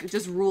of like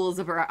just rules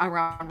of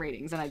around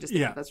ratings, and I just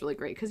think that's really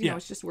great because you know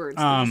it's just words.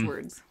 They're just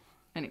words.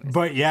 Anyways.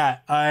 But yeah,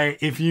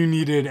 if you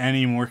needed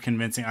any more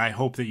convincing, I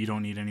hope that you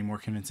don't need any more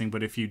convincing.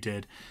 But if you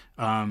did,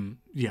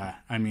 yeah,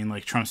 I mean,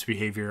 like Trump's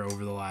behavior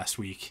over the last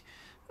week,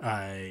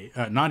 it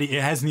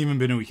hasn't even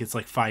been a week. It's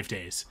like 5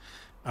 days.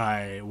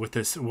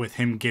 With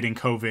him getting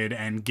COVID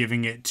and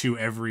giving it to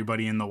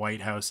everybody in the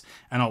White House,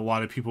 and a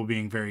lot of people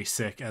being very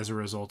sick as a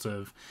result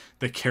of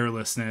the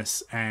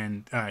carelessness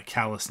and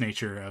callous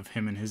nature of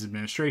him and his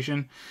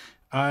administration.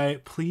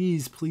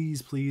 Please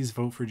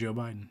vote for Joe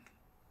Biden.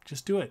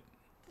 Just do it.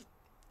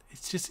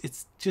 It's just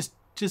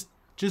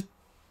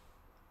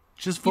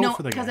vote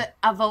for the guy. Because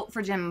a vote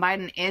for Jim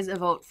Biden is a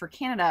vote for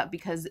Canada,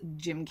 because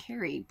Jim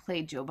Carrey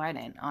played Joe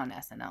Biden on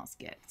SNL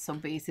skit. So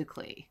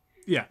basically,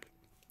 yeah.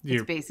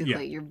 You're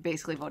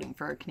basically voting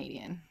for a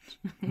Canadian.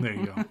 There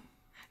you go.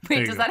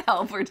 Wait, does that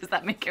help or does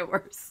that make it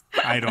worse?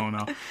 I don't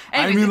know.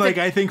 Anyways, I mean,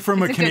 I think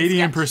from a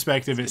Canadian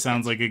perspective, it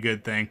sounds like a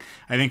good thing.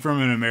 I think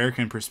from an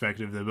American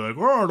perspective, they'd be like,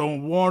 "Oh, I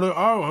don't want it.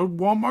 I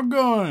want my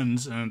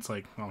guns," and it's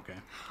like, okay.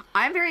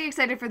 I'm very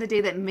excited for the day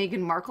that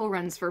Meghan Markle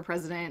runs for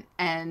president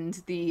and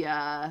the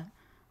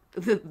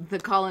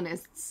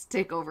colonists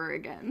take over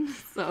again.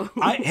 So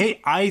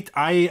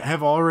I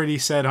have already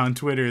said on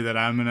Twitter that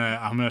I'm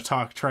gonna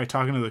try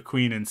talking to the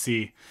Queen and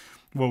see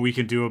what we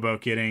can do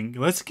about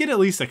let's get at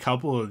least a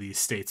couple of these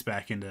states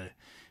back into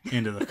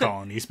the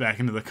colonies, back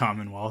into the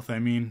Commonwealth. I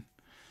mean,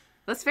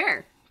 that's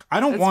fair. I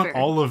don't want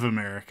all of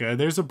America.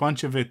 There's a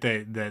bunch of it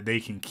that they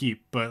can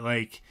keep, but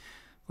like,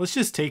 let's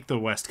just take the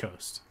West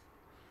Coast.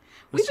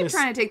 We've been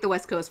trying to take the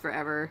West Coast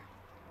forever.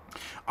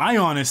 I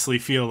honestly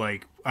feel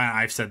like,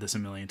 I've said this a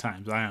million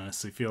times, I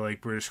honestly feel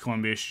like British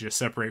Columbia should just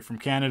separate from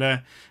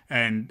Canada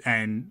and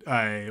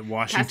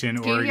Washington,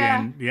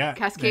 Oregon. Yeah.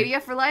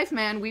 Cascadia for life,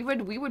 man. We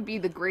would be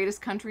the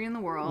greatest country in the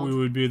world. We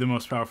would be the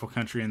most powerful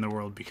country in the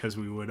world because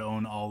we would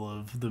own all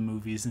of the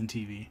movies and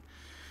TV.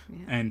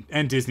 Yeah.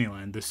 And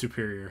Disneyland, the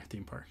superior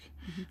theme park.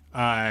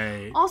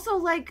 Mm-hmm. Also,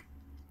 like,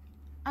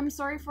 I'm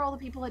sorry for all the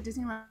people at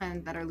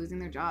Disneyland that are losing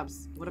their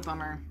jobs. What a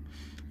bummer.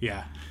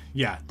 Yeah,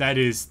 that's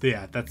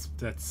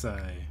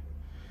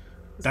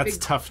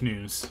tough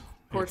news.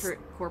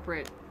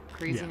 Corporate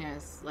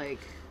craziness. Yeah. Like,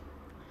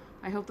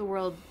 I hope the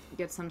world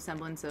gets some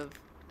semblance of.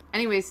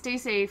 Anyways, stay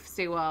safe,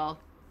 stay well.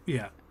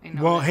 Yeah.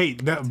 Well, hey,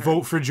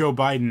 vote for Joe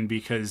Biden,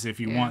 because if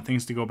you want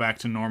things to go back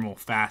to normal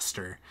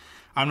faster,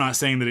 I'm not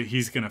saying that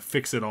he's going to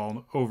fix it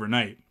all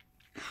overnight.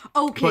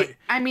 Okay, but,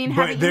 I mean,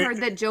 haven't you heard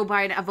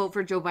that a vote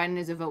for Joe Biden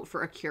is a vote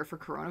for a cure for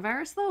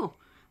coronavirus, though?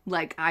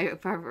 Like,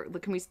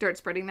 can we start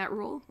spreading that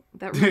rule?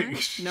 That rumor?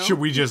 No? Should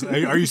we just?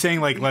 Are you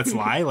saying like let's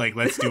lie? Like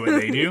let's do what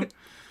they do?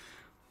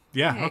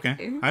 Yeah.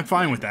 Okay. I'm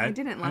fine with that. I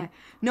didn't lie.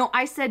 No,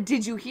 I said,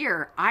 did you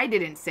hear? I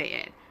didn't say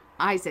it.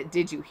 I said,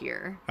 did you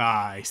hear?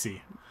 Ah, I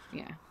see.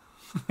 Yeah.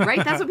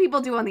 Right? That's what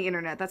people do on the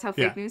internet. That's how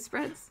fake Yeah. news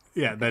spreads.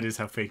 Yeah, that is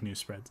how fake news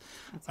spreads.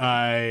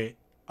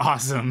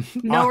 Awesome.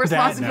 No On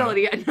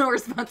responsibility. No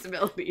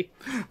responsibility.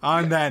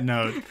 On that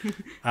note,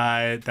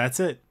 that's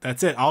it.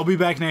 I'll be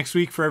back next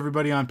week for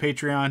everybody on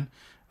Patreon.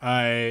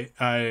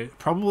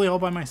 Probably all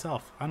by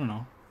myself. I don't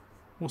know.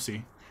 We'll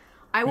see.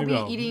 I will Maybe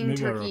be eating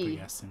maybe I'll rope a turkey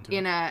guest into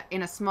in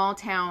a small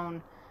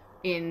town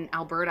in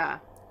Alberta.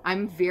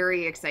 I'm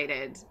very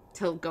excited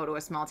to go to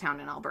a small town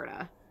in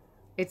Alberta.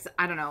 It's,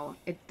 I don't know,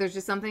 there's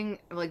just something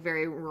like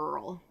very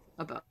rural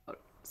about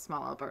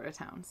small Alberta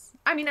towns.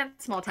 I mean,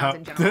 not small towns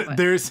in general. But...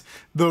 There's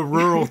the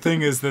rural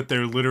thing is that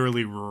they're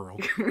literally rural.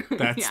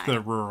 That's Yeah.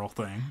 the rural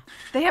thing.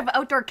 They have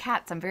outdoor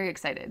cats. I'm very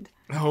excited.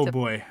 Oh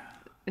boy.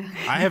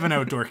 I have an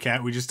outdoor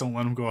cat. We just don't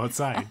let him go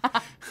outside.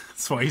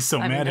 That's why he's so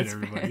mad at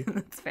everybody. Fair.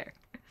 That's fair.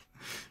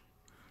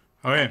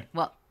 Okay.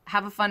 Well,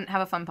 have a fun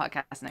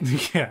podcast next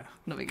week. Yeah.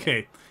 It'll be good.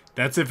 Okay.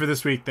 That's it for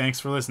this week. Thanks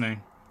for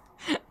listening.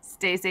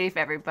 Stay safe,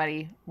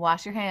 everybody.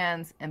 Wash your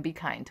hands and be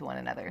kind to one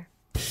another.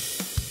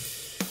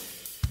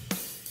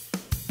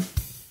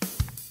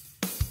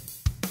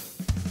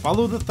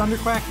 Follow the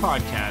Thunderquack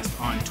Podcast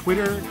on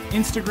Twitter,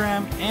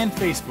 Instagram, and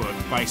Facebook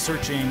by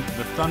searching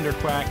the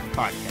Thunderquack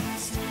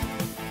Podcast.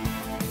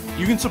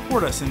 You can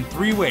support us in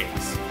 3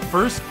 ways.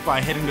 First,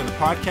 by heading to the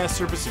podcast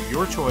service of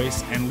your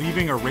choice and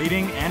leaving a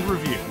rating and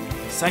review.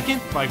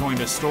 Second, by going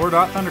to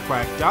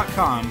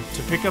store.thunderquack.com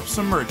to pick up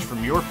some merch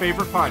from your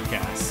favorite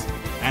podcasts.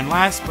 And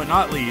last but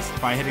not least,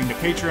 by heading to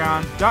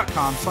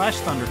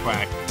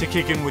patreon.com/thunderquack to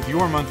kick in with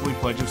your monthly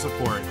pledge of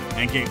support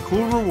and get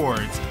cool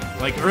rewards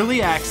like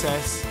early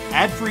access,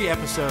 ad-free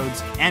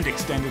episodes, and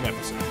extended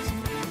episodes.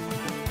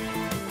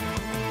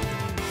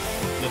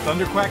 The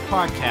Thunderquack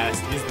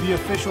Podcast is the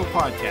official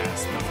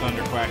podcast of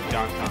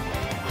thunderquack.com.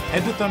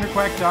 Head to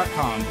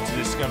thunderquack.com to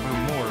discover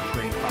more